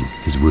morning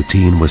his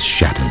routine was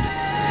shattered.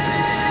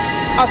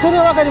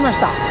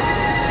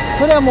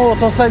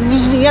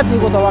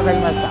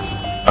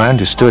 I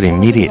understood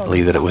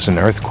immediately that it was an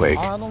earthquake.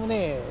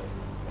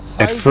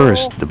 At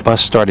first, the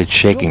bus started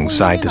shaking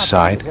side to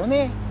side.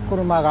 Then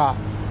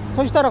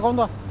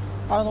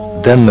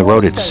the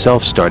road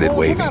itself started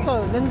waving.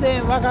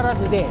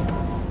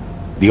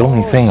 The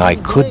only thing I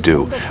could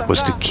do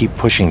was to keep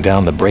pushing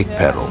down the brake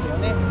pedal.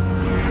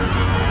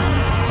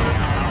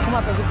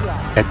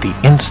 At the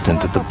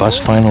instant that the bus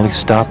finally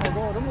stopped,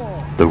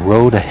 the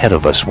road ahead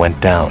of us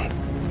went down.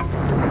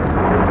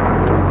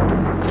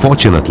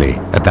 Fortunately,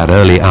 at that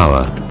early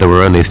hour, there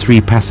were only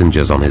 3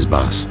 passengers on his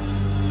bus.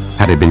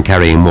 Had it been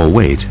carrying more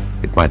weight,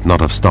 it might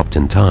not have stopped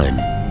in time.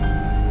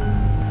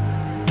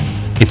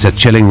 It's a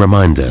chilling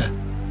reminder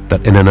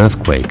that in an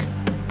earthquake,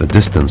 the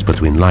distance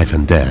between life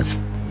and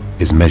death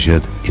is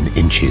measured in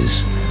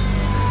inches.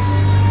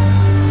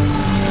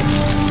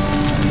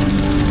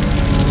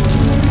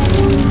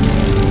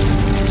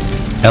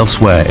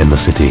 Elsewhere in the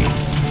city,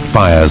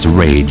 fires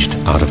raged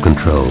out of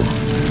control.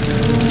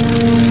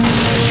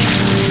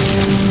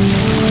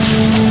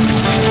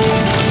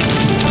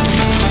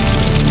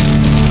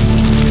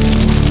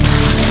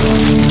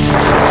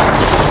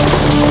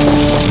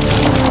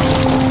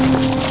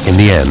 In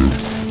the end,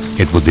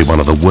 it would be one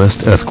of the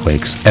worst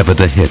earthquakes ever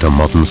to hit a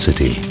modern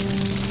city,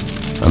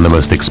 and the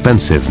most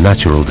expensive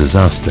natural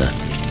disaster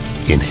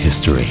in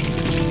history.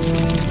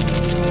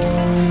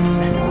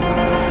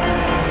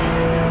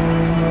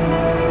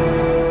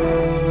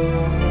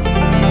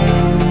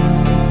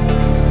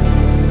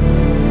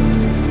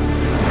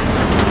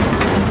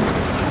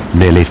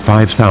 Nearly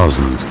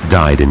 5,000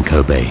 died in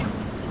Kobe.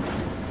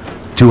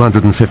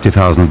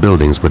 250,000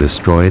 buildings were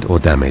destroyed or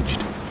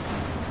damaged.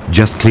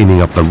 Just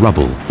cleaning up the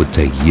rubble would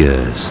take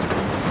years.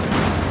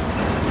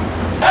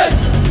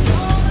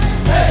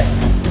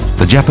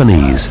 The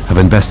Japanese have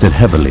invested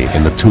heavily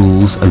in the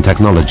tools and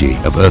technology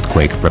of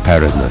earthquake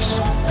preparedness.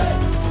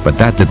 But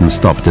that didn't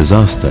stop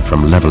disaster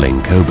from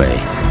leveling Kobe.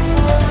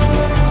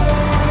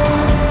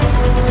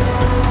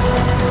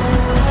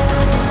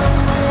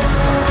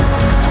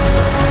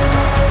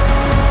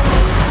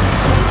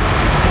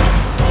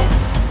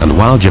 And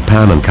while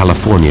Japan and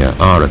California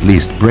are at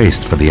least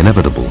braced for the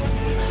inevitable,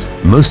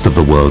 most of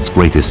the world's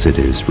greatest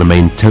cities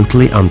remain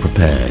totally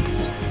unprepared,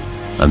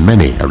 and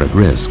many are at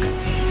risk.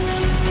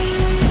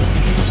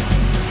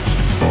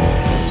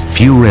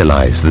 Few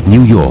realize that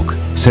New York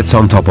sits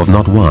on top of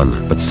not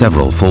one, but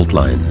several fault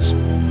lines.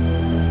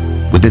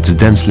 With its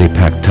densely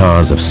packed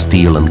towers of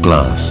steel and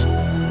glass,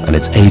 and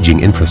its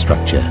aging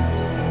infrastructure,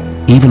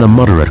 even a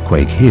moderate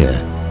quake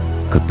here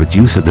could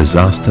produce a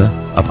disaster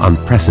of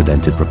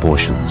unprecedented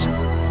proportions.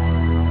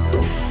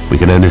 We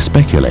can only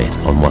speculate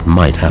on what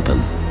might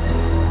happen.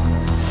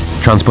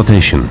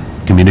 Transportation,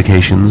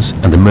 communications,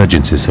 and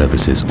emergency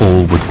services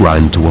all would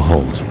grind to a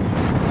halt.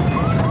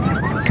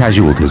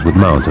 Casualties would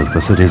mount as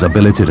the city's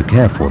ability to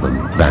care for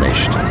them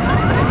vanished.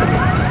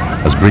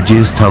 As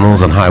bridges,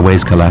 tunnels, and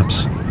highways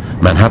collapse,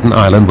 Manhattan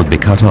Island would be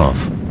cut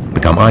off,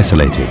 become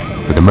isolated,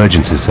 with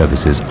emergency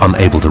services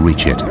unable to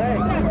reach it.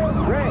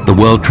 The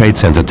World Trade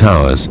Center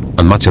towers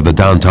and much of the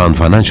downtown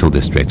financial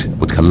district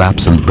would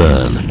collapse and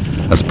burn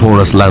as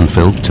porous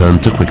landfill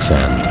turned to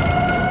quicksand.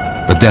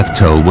 The death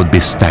toll would be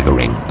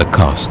staggering, the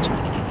cost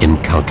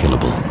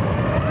incalculable.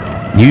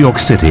 New York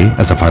City,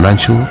 as a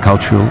financial,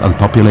 cultural, and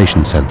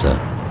population center,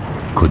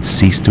 could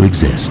cease to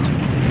exist.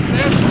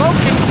 There's smoke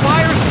and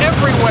fires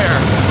everywhere.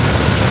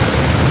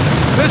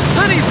 This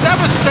city's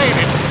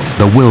devastated.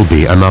 There will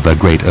be another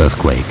great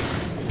earthquake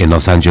in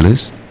Los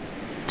Angeles,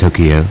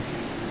 Tokyo,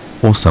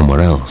 or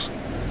somewhere else.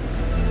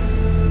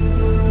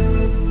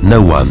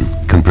 No one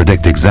can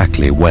predict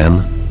exactly when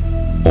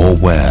or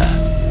where.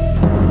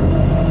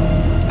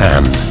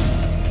 And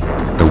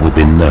there will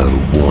be no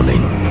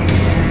warning.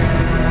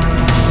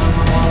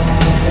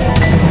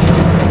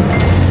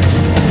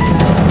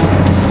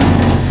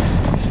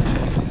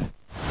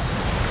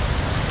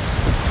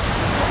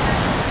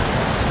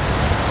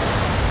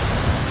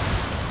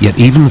 Yet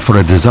even for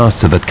a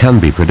disaster that can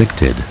be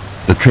predicted,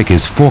 the trick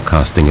is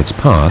forecasting its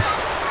path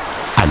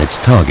and its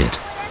target.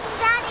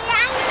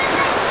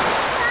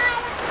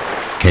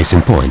 Case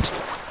in point,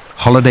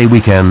 holiday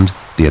weekend,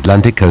 the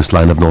Atlantic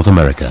coastline of North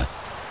America,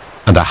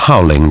 and a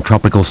howling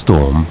tropical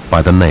storm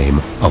by the name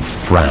of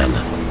Fran.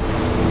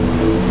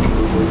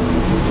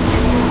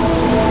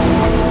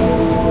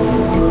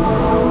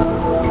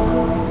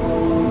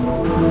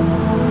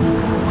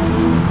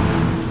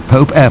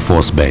 Pope Air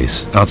Force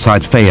Base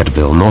outside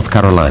Fayetteville, North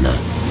Carolina.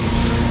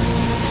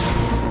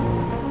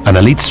 An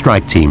elite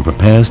strike team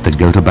prepares to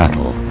go to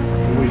battle.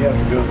 We have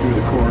to go through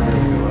the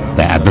corridor.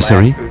 Their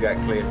adversary,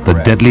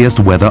 the deadliest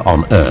weather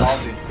on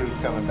Earth,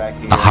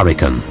 a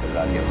hurricane.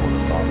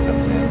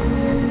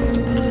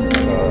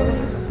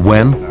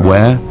 When,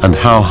 where, and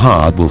how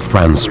hard will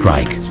Fran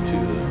strike?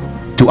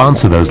 To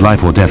answer those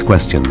life or death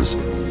questions,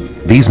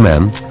 these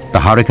men, the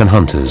hurricane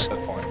hunters,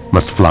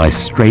 must fly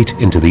straight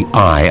into the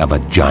eye of a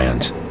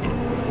giant.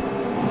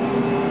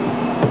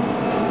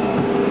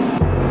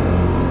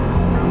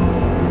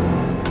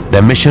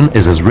 Their mission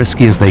is as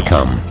risky as they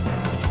come.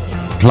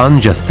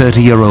 Plunge a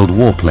 30-year-old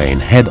warplane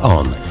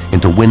head-on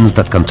into winds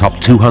that can top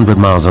 200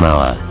 miles an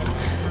hour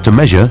to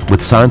measure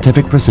with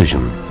scientific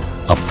precision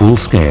a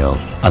full-scale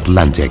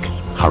Atlantic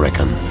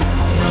hurricane.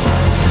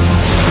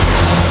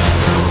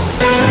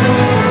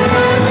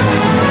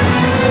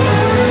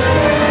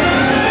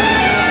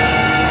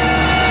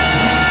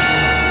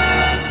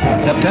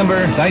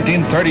 September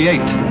 1938,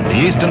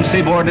 the eastern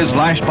seaboard is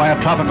lashed by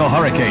a tropical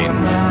hurricane.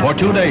 For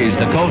 2 days,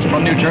 the coast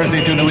from New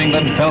Jersey to New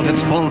England felt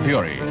its full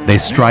fury. They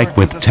strike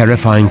with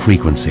terrifying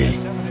frequency,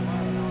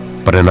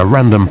 but in a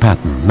random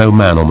pattern no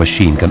man or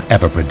machine can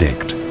ever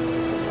predict.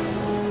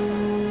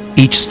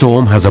 Each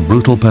storm has a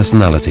brutal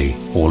personality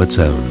all its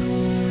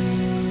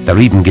own. They're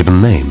even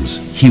given names: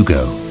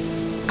 Hugo,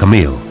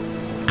 Camille,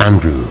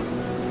 Andrew,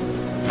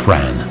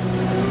 Fran.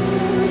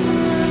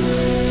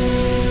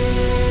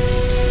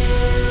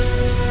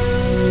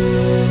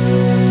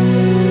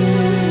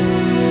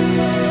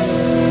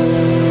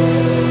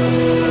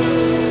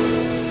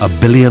 A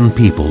billion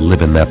people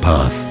live in their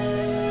path,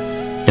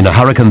 in a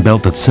hurricane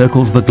belt that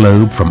circles the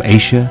globe from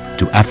Asia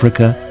to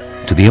Africa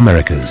to the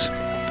Americas.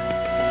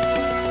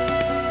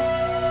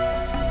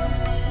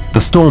 The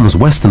storms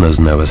Westerners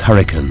know as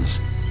hurricanes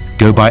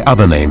go by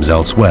other names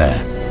elsewhere.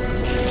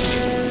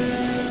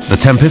 The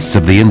tempests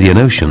of the Indian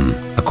Ocean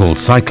are called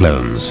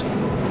cyclones.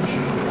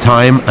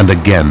 Time and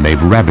again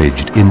they've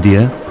ravaged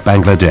India,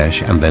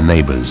 Bangladesh and their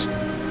neighbors.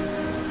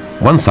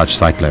 One such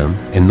cyclone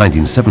in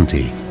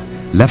 1970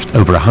 left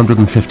over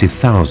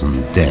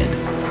 150,000 dead.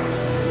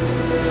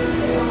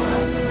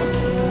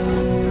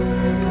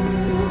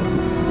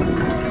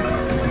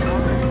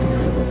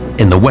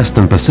 In the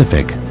Western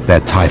Pacific,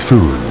 they're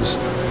typhoons.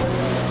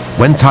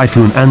 When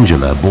Typhoon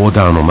Angela bore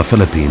down on the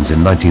Philippines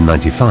in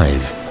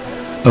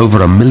 1995, over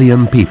 1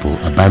 million people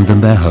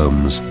abandoned their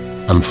homes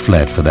and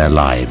fled for their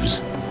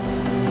lives.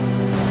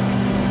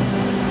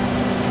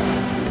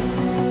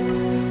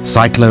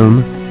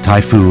 Cyclone,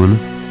 typhoon,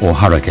 or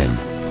hurricane.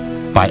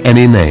 By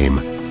any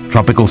name,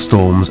 tropical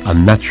storms are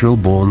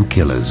natural-born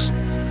killers,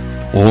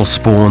 all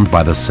spawned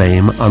by the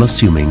same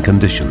unassuming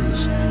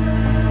conditions.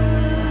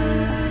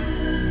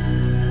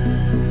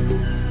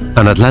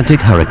 An Atlantic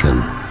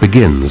hurricane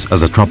begins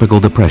as a tropical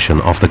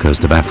depression off the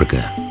coast of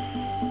Africa.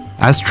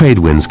 As trade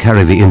winds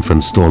carry the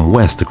infant storm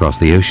west across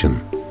the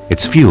ocean,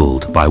 it's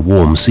fueled by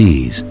warm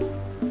seas.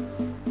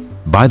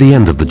 By the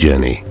end of the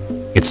journey,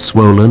 it's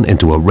swollen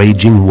into a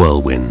raging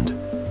whirlwind,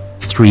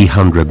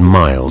 300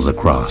 miles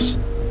across.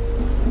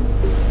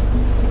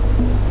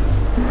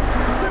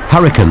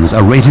 Hurricanes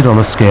are rated on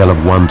a scale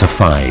of 1 to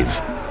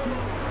 5.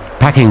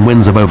 Packing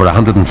winds of over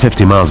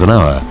 150 miles an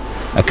hour,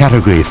 a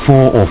Category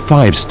 4 or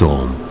 5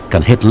 storm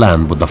can hit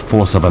land with the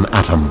force of an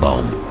atom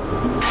bomb.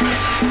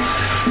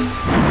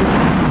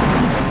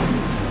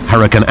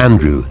 Hurricane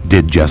Andrew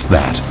did just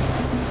that.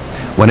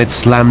 When it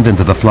slammed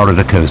into the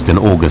Florida coast in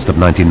August of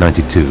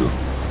 1992,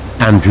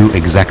 Andrew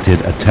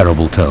exacted a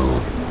terrible toll.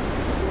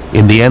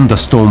 In the end, the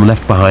storm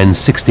left behind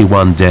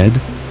 61 dead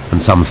and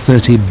some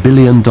 $30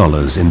 billion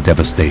in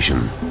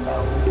devastation.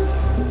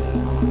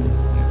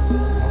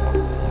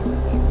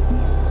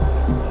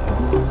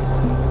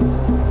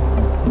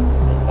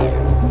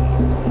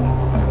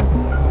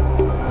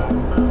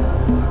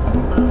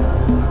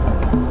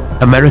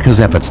 America's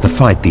efforts to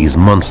fight these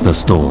monster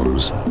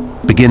storms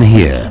begin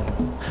here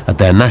at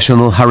their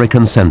National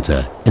Hurricane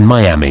Center in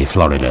Miami,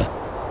 Florida.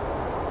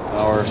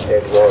 Our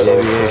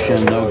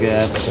aviation, no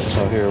gas,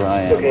 so here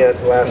I am.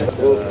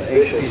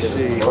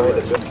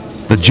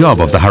 The job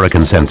of the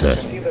Hurricane Center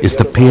is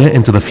to peer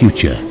into the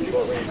future,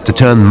 to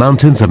turn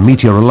mountains of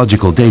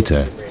meteorological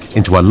data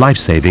into a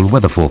life-saving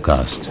weather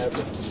forecast.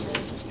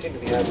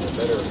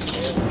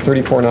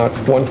 34 knots,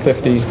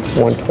 150,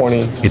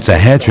 120. It's a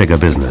hair-trigger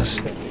business.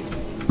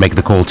 Make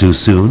the call too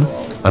soon,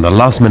 and a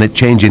last-minute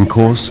change in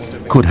course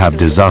could have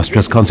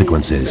disastrous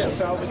consequences.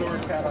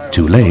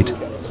 Too late,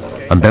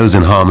 and those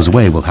in harm's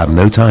way will have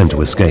no time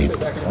to escape.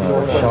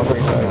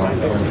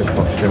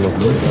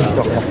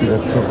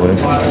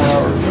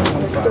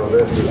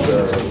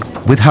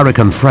 With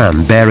Hurricane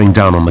Fran bearing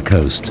down on the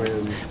coast,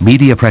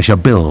 media pressure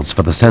builds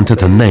for the center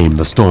to name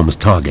the storm's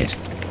target.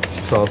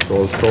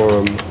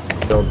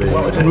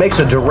 Well, if it makes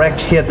a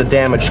direct hit, the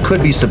damage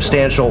could be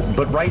substantial,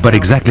 but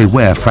Exactly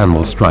where Fran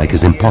will strike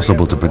is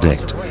impossible to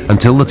predict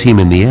until the team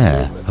in the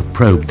air have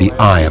probed the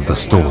eye of the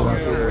storm.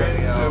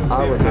 And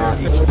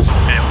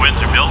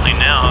winds are building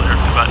now, they're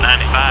about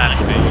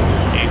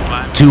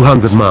 95.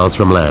 200 miles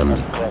from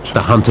land,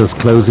 the hunters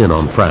close in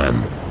on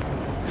Fran.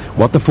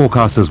 What the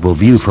forecasters will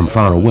view from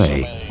far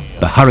away,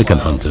 the hurricane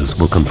hunters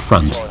will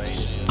confront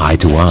eye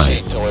to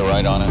eye.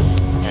 Right on it.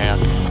 Yeah.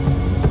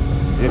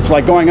 It's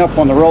like going up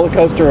on the roller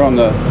coaster on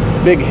the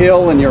big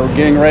hill and you're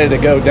getting ready to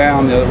go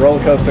down. The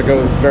roller coaster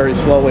goes very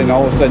slowly and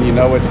all of a sudden you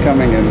know it's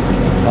coming, and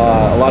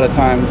a lot of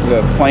times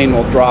the plane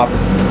will drop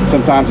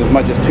sometimes as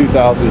much as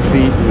 2,000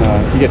 feet,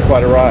 and you get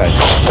quite a ride.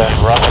 It's the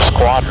roughest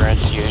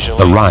quadrant usually.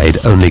 The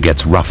ride only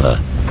gets rougher.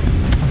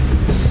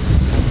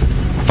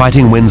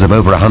 Fighting winds of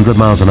over 100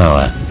 miles an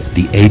hour,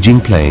 the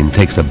aging plane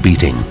takes a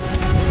beating.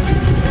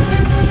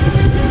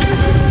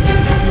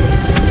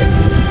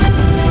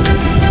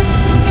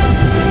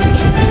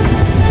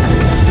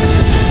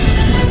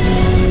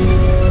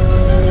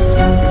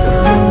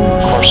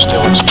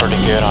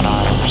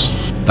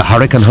 The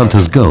hurricane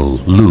hunter's goal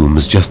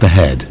looms just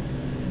ahead,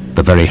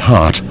 the very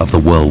heart of the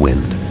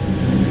whirlwind.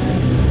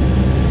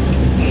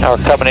 Now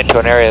we're coming into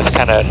an area that's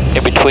kind of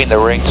in between the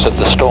rings of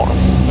the storm.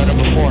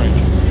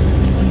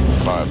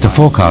 To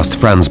forecast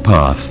Fran's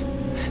path,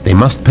 they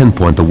must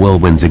pinpoint the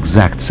whirlwind's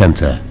exact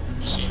center.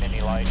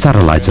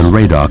 Satellites and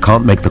radar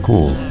can't make the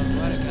call.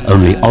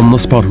 Only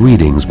on-the-spot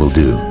readings will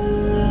do.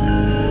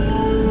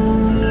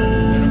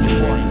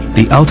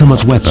 The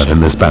ultimate weapon in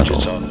this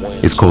battle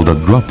is called a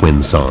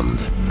drop-wind sonde.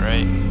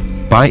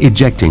 By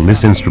ejecting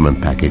this instrument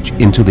package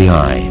into the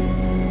eye,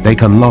 they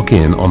can lock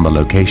in on the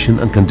location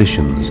and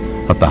conditions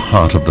at the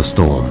heart of the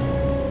storm.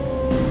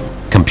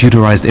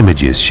 Computerized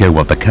images show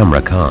what the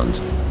camera can't.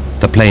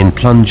 The plane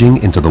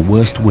plunging into the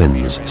worst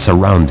winds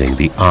surrounding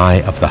the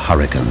eye of the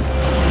hurricane.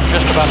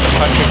 Just about to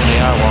punch into the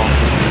eye wall.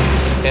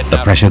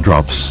 The pressure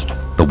drops,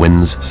 the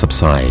winds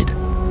subside.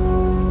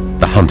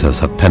 The hunters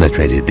have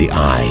penetrated the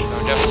eye.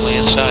 We're definitely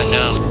inside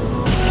now.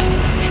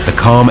 The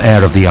calm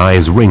air of the eye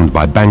is ringed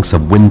by banks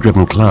of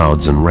wind-driven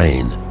clouds and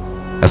rain,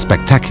 a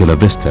spectacular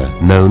vista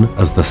known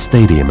as the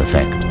stadium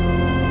effect.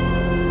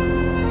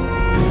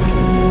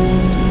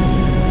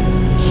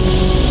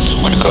 I'm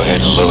going to go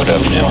ahead and load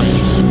up now.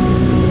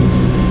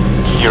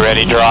 You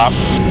ready, drop?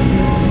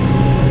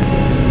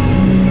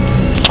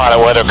 Pilot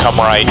weather, come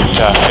right, 15.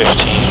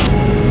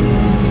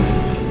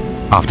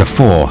 After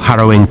 4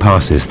 harrowing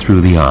passes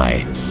through the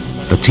eye,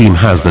 the team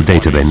has the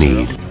data they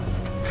need.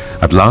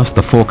 At last,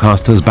 the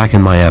forecasters back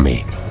in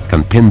Miami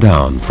can pin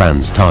down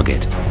Fran's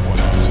target.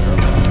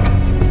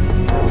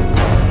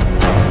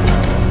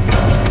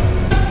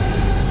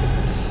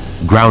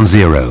 Ground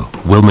Zero,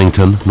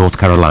 Wilmington, North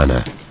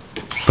Carolina.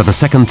 For the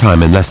second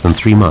time in less than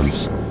 3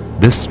 months,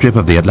 this strip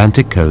of the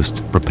Atlantic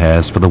coast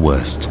prepares for the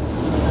worst.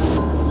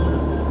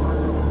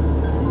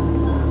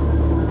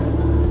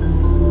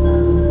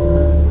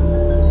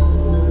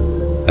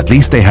 At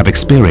least they have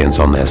experience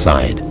on their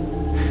side.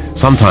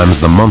 Sometimes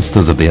the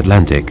monsters of the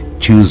Atlantic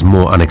choose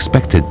more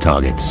unexpected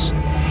targets.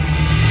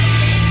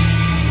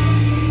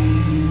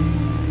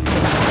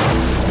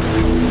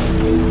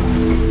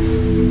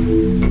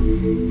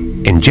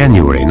 In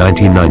January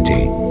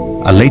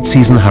 1990, a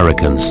late-season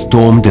hurricane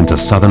stormed into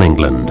southern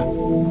England.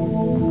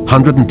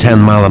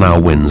 110-mile-an-hour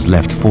winds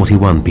left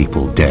 41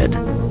 people dead.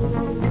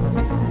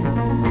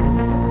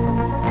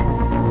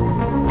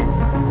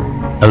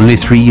 Only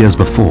 3 years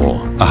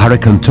before, a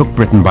hurricane took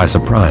Britain by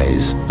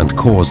surprise and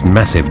caused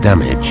massive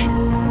damage.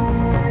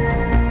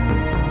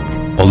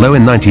 Although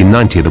in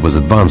 1990 there was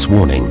advance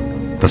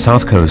warning, the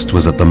south coast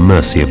was at the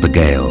mercy of the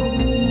gale.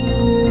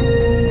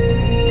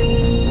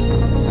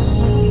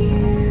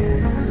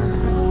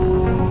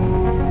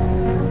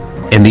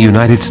 In the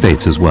United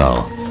States as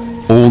well,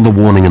 all the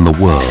warning in the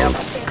world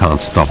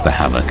can't stop the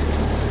havoc.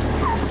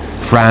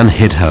 Fran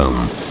hit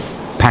home,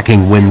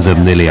 packing winds of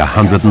nearly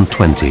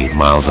 120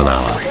 miles an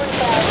hour.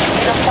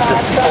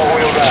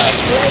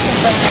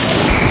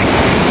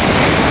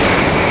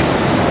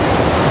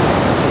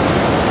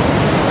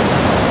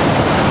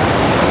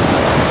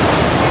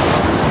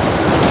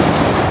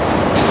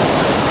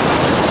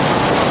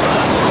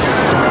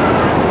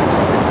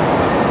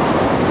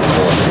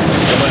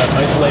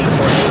 Isolated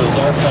tornadoes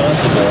are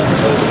possible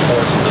over the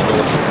course of the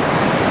north.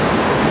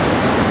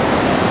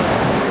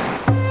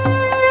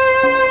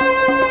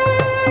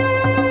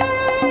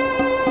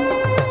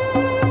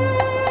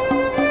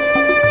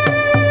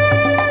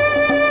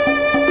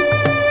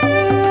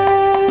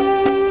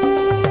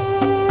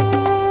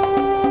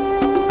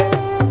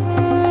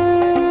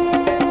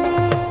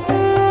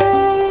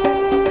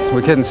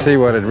 We couldn't see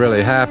what had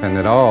really happened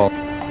at all.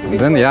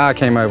 Then the eye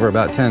came over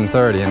about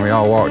 10:30 and we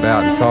all walked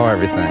out and saw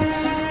everything.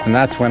 And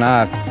that's when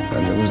it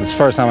was the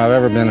first time I've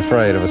ever been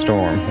afraid of a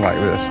storm like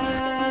this.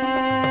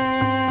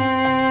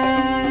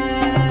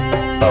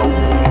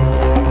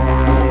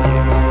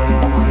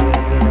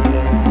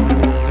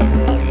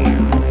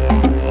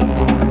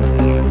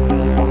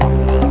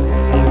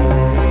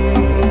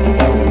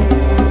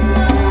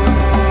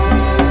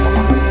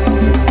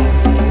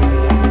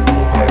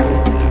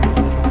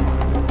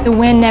 The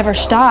wind never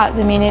stopped.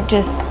 I mean, it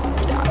just,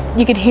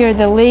 you could hear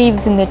the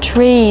leaves in the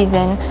trees,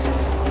 and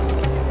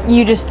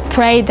you just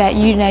prayed that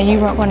you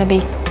weren't going to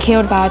be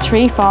killed by a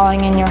tree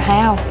falling in your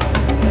house.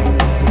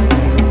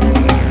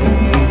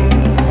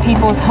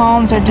 People's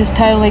homes are just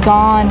totally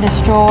gone,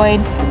 destroyed.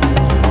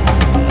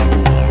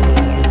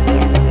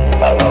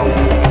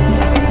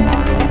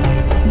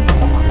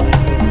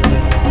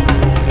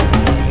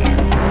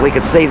 We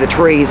could see the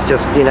trees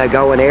just,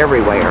 going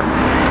everywhere.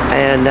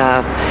 And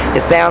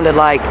it sounded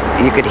like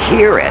you could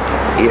hear it.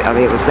 I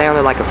mean, it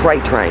sounded like a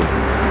freight train,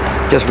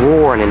 just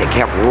roaring, and it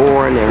kept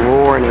roaring and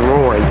roaring and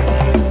roaring.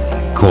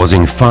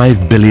 Causing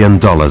 $5 billion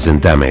in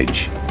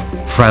damage,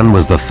 Fran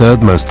was the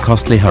third most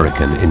costly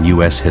hurricane in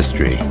US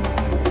history.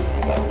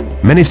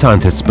 Many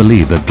scientists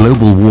believe that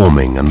global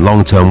warming and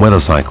long-term weather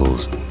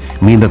cycles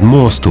mean that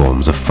more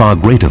storms of far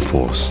greater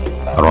force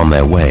are on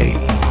their way.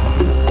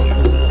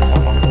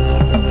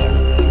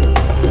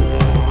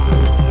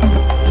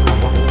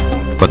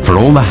 But for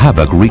all the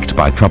havoc wreaked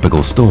by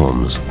tropical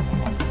storms,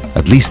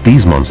 at least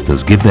these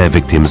monsters give their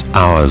victims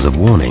hours of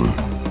warning.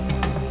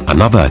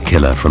 Another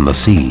killer from the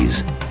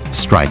seas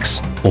strikes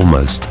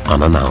almost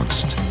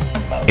unannounced.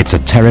 It's a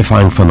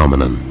terrifying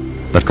phenomenon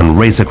that can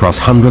race across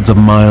hundreds of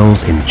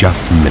miles in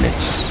just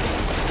minutes.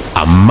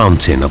 A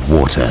mountain of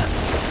water.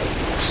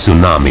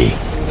 Tsunami.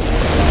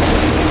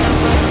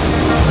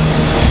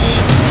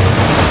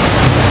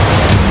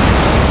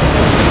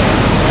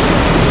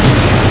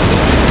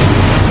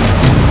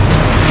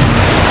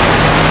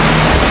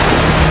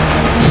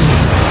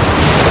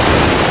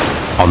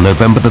 On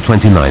November the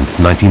 29th,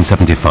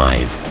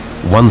 1975,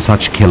 one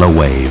such killer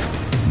wave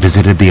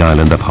visited the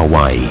island of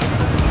Hawaii.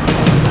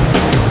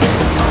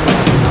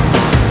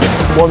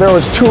 Well, there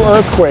was 2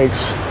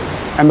 earthquakes,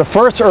 and the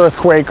first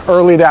earthquake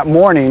early that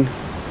morning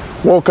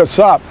woke us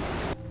up.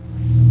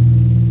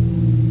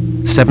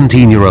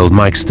 17-year-old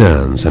Mike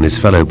Stearns and his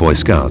fellow Boy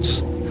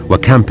Scouts were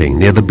camping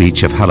near the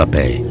beach of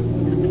Halape.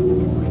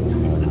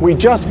 We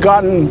just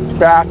gotten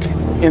back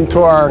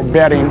into our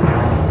bedding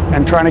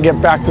and trying to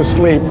get back to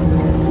sleep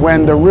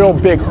when the real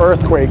big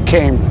earthquake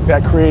came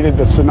that created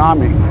the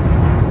tsunami.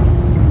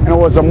 And it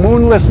was a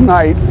moonless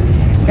night,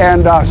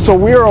 and so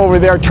we were over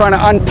there trying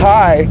to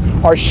untie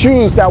our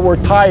shoes that were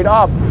tied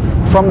up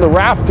from the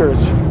rafters.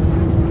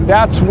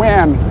 That's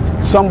when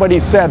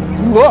somebody said,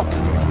 "Look,"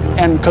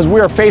 and because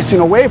we were facing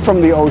away from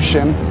the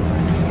ocean,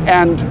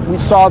 and we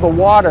saw the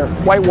water,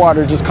 white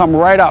water, just come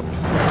right up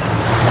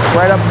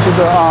to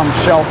the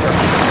shelter.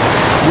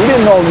 We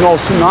didn't know no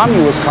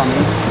tsunami was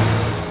coming.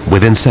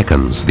 Within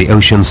seconds, the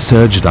ocean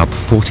surged up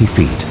 40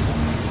 feet.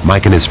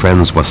 Mike and his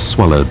friends were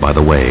swallowed by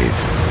the wave.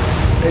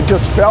 It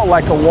just felt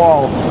like a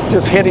wall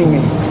just hitting me.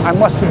 I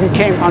must have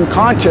became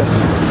unconscious.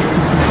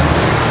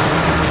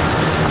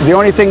 The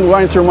only thing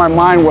going through my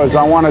mind was,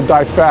 I want to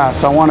die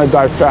fast, I want to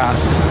die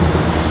fast.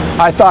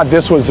 I thought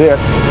this was it.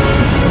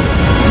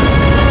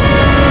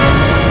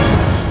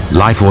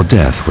 Life or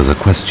death was a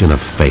question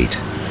of fate.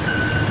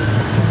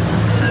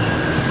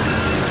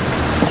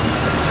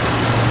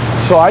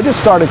 So I just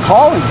started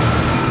calling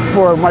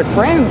for my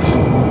friends.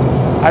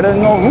 I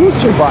didn't know who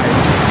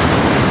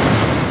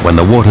survived. When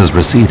the waters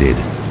receded,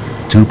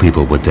 2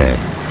 people were dead.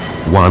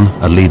 One,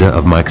 a leader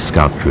of Mike's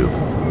scout troop.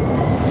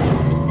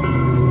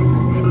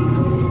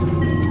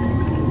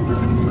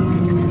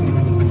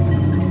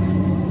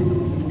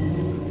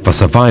 For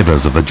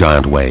survivors of the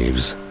giant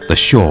waves, the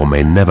shore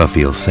may never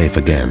feel safe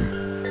again.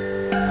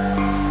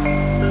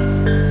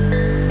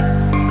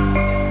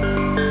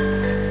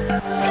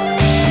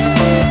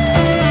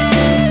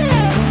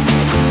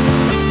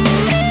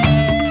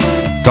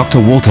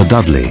 Dr. Walter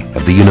Dudley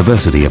of the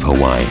University of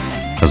Hawaii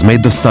has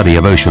made the study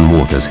of ocean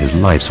waters his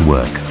life's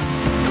work.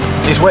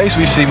 These waves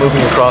we see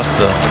moving across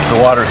the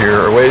water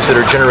here are waves that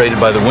are generated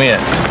by the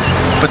wind,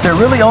 but they're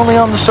really only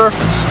on the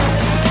surface.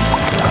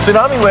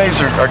 Tsunami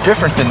waves are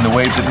different than the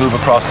waves that move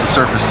across the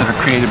surface that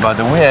are created by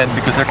the wind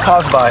because they're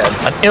caused by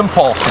an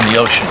impulse in the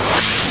ocean.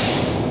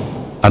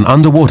 An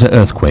underwater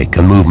earthquake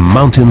can move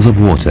mountains of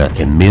water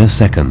in mere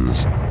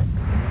seconds.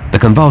 The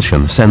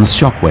convulsion sends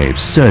shockwaves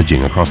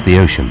surging across the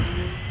ocean.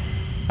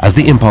 As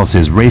the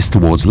impulses race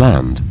towards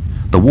land,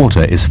 the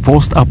water is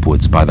forced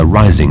upwards by the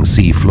rising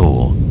sea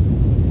floor.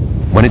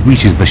 When it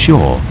reaches the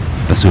shore,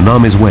 the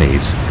tsunami's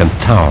waves can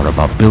tower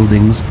above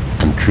buildings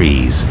and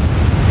trees.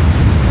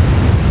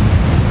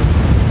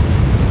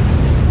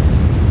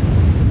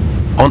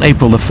 On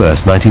April 1,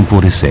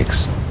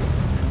 1946,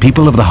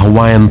 people of the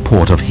Hawaiian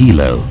port of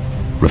Hilo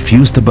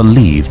refused to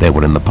believe they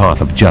were in the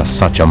path of just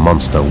such a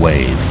monster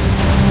wave.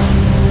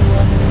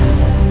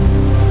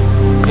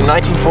 In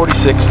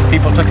 1946,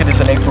 people took it as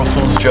an April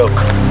Fool's joke.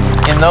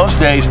 In those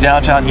days,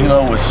 downtown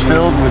Hilo was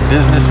filled with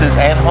businesses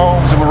and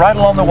homes that were right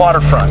along the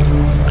waterfront.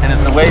 And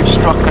as the waves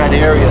struck that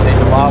area, they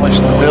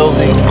demolished the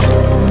buildings,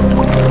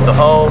 the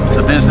homes,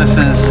 the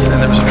businesses, and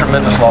there was a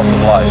tremendous loss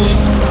of life.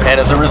 And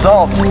as a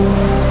result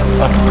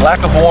of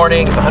lack of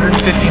warning,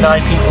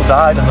 159 people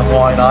died in the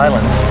Hawaiian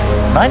Islands,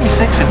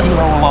 96 in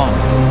Hilo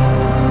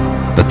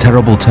alone. The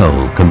terrible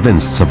toll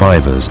convinced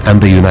survivors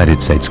and the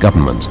United States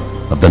government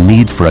of the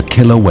need for a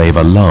killer wave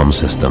alarm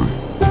system.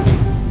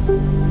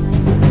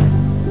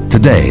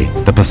 Today,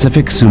 the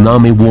Pacific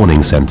Tsunami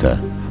Warning Center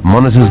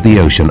monitors the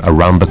ocean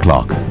around the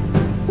clock.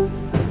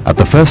 At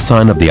the first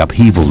sign of the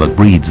upheaval that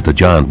breeds the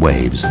giant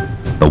waves,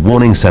 the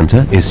warning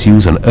center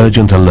issues an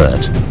urgent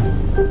alert.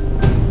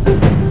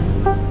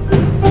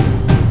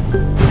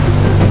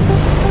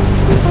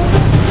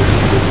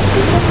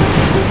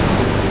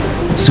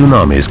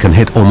 Tsunamis can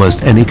hit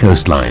almost any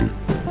coastline,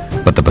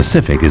 but the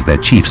Pacific is their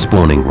chief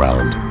spawning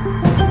ground.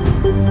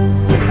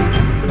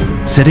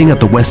 Sitting at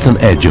the western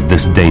edge of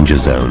this danger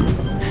zone,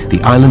 the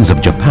islands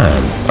of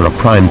Japan are a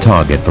prime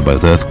target for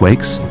both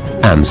earthquakes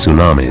and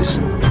tsunamis.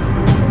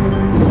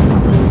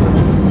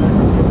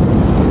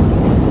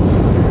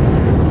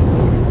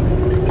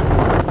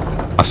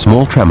 A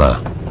small tremor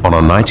on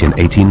a night in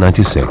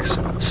 1896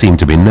 seemed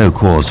to be no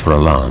cause for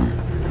alarm.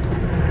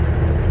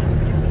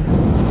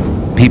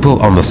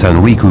 People on the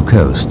Sanriku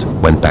coast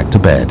went back to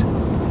bed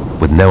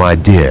with no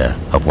idea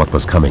of what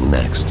was coming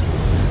next.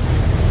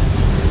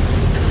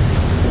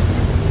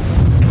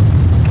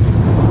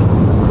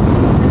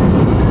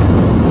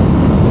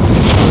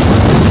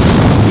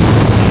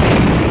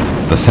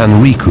 The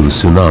Sanriku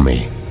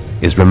tsunami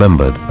is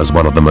remembered as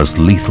one of the most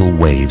lethal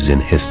waves in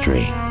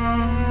history.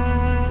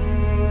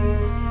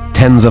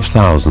 Tens of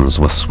thousands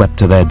were swept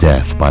to their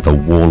death by the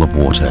wall of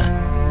water.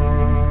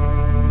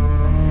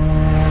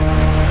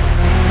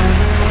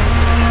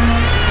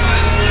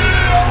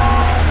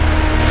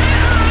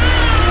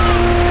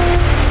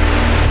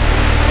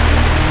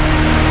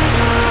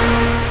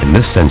 In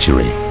this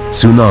century,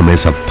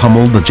 tsunamis have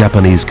pummeled the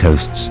Japanese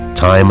coasts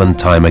time and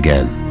time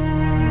again.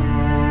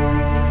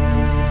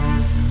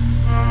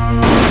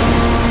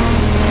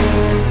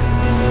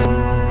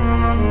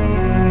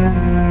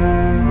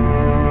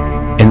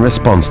 In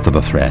response to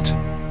the threat,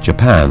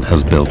 Japan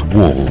has built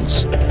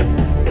walls.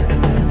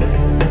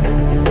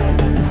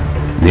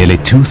 Nearly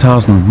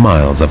 2,000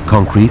 miles of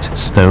concrete,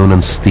 stone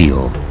and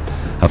steel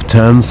have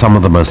turned some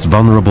of the most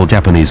vulnerable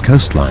Japanese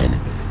coastline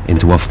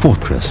into a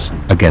fortress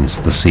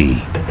against the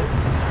sea.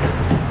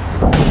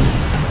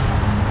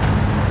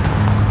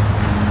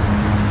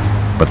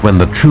 But when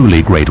the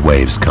truly great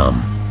waves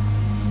come,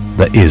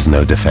 there is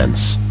no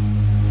defense.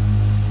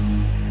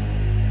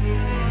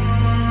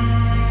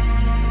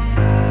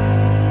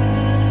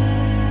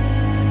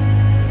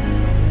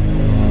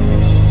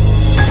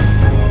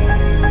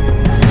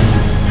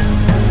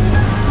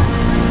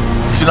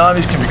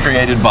 Tsunamis can be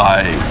created by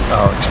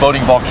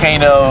exploding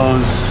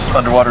volcanoes,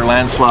 underwater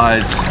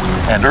landslides,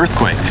 and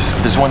earthquakes.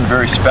 There's one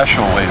very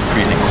special way of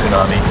creating a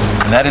tsunami,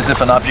 and that is if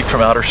an object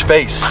from outer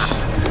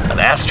space, an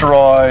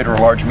asteroid or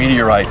a large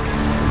meteorite,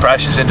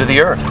 crashes into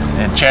the Earth.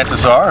 And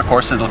chances are, of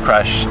course, it'll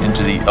crash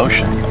into the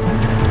ocean.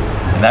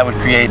 And that would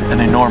create an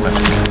enormous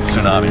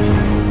tsunami.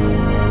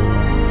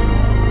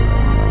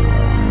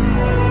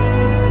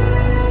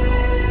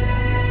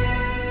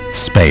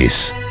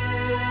 Space.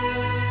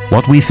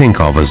 What we think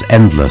of as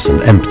endless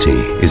and empty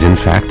is in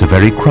fact a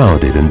very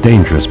crowded and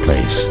dangerous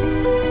place.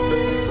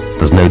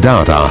 There's no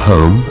doubt our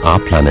home, our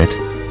planet,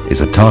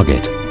 is a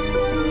target.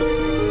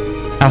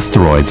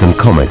 Asteroids and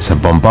comets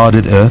have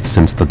bombarded Earth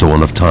since the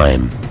dawn of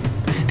time.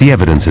 The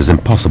evidence is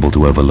impossible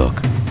to overlook.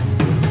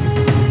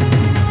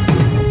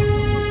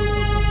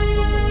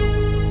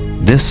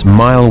 This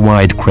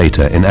mile-wide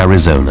crater in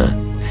Arizona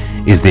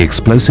is the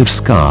explosive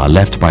scar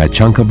left by a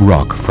chunk of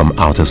rock from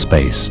outer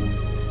space.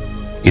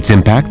 Its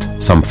impact,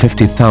 some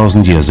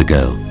 50,000 years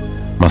ago,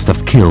 must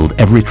have killed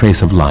every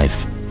trace of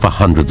life for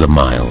hundreds of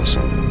miles.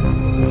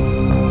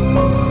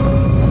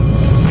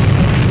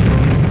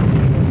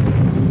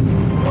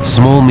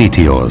 Small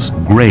meteors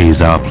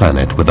graze our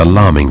planet with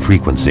alarming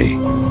frequency.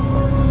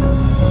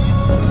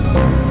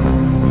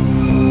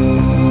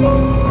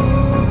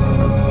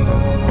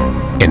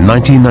 In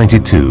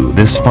 1992,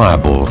 this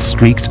fireball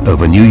streaked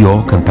over New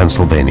York and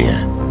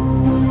Pennsylvania.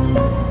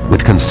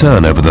 With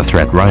concern over the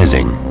threat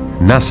rising,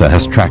 NASA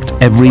has tracked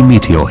every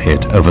meteor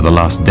hit over the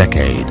last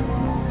decade.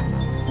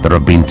 There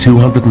have been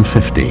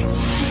 250,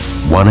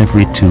 one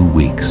every 2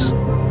 weeks.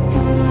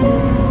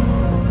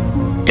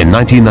 In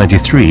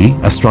 1993,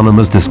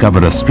 astronomers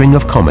discovered a string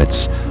of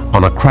comets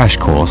on a crash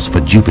course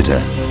for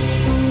Jupiter.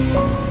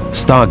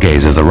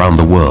 Stargazers around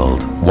the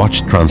world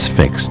watched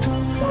transfixed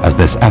as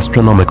this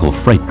astronomical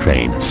freight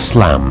train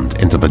slammed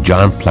into the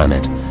giant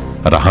planet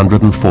at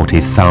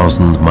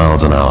 140,000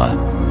 miles an hour.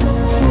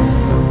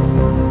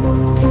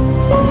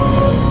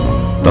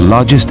 The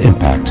largest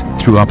impact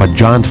threw up a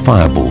giant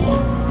fireball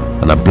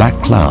and a black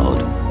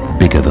cloud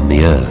bigger than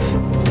the Earth.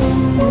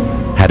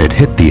 Had it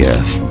hit the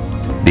Earth,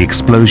 the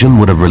explosion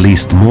would have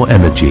released more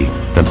energy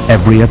than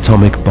every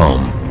atomic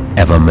bomb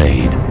ever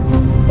made.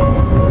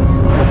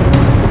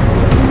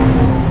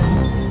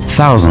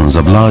 Thousands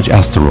of large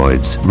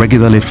asteroids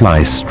regularly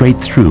fly straight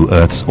through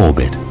Earth's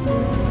orbit.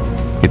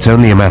 It's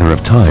only a matter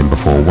of time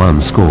before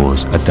one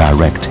scores a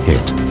direct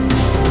hit.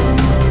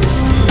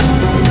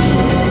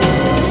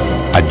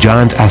 A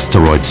giant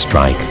asteroid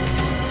strike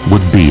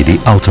would be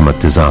the ultimate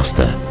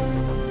disaster.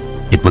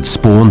 It would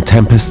spawn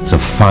tempests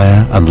of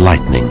fire and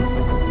lightning,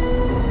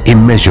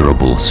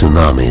 immeasurable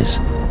tsunamis,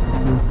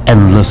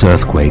 endless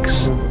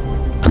earthquakes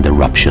and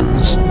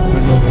eruptions.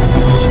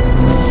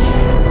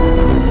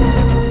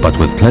 But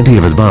with plenty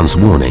of advance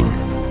warning,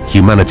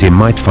 humanity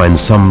might find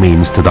some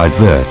means to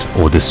divert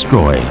or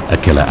destroy a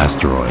killer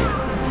asteroid,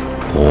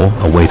 or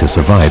a way to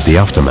survive the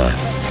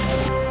aftermath.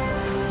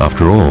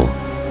 After all,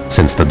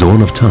 since the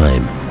dawn of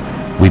time,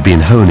 we've been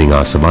honing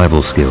our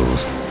survival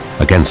skills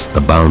against the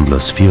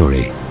boundless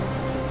fury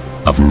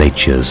of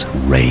nature's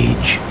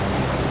rage.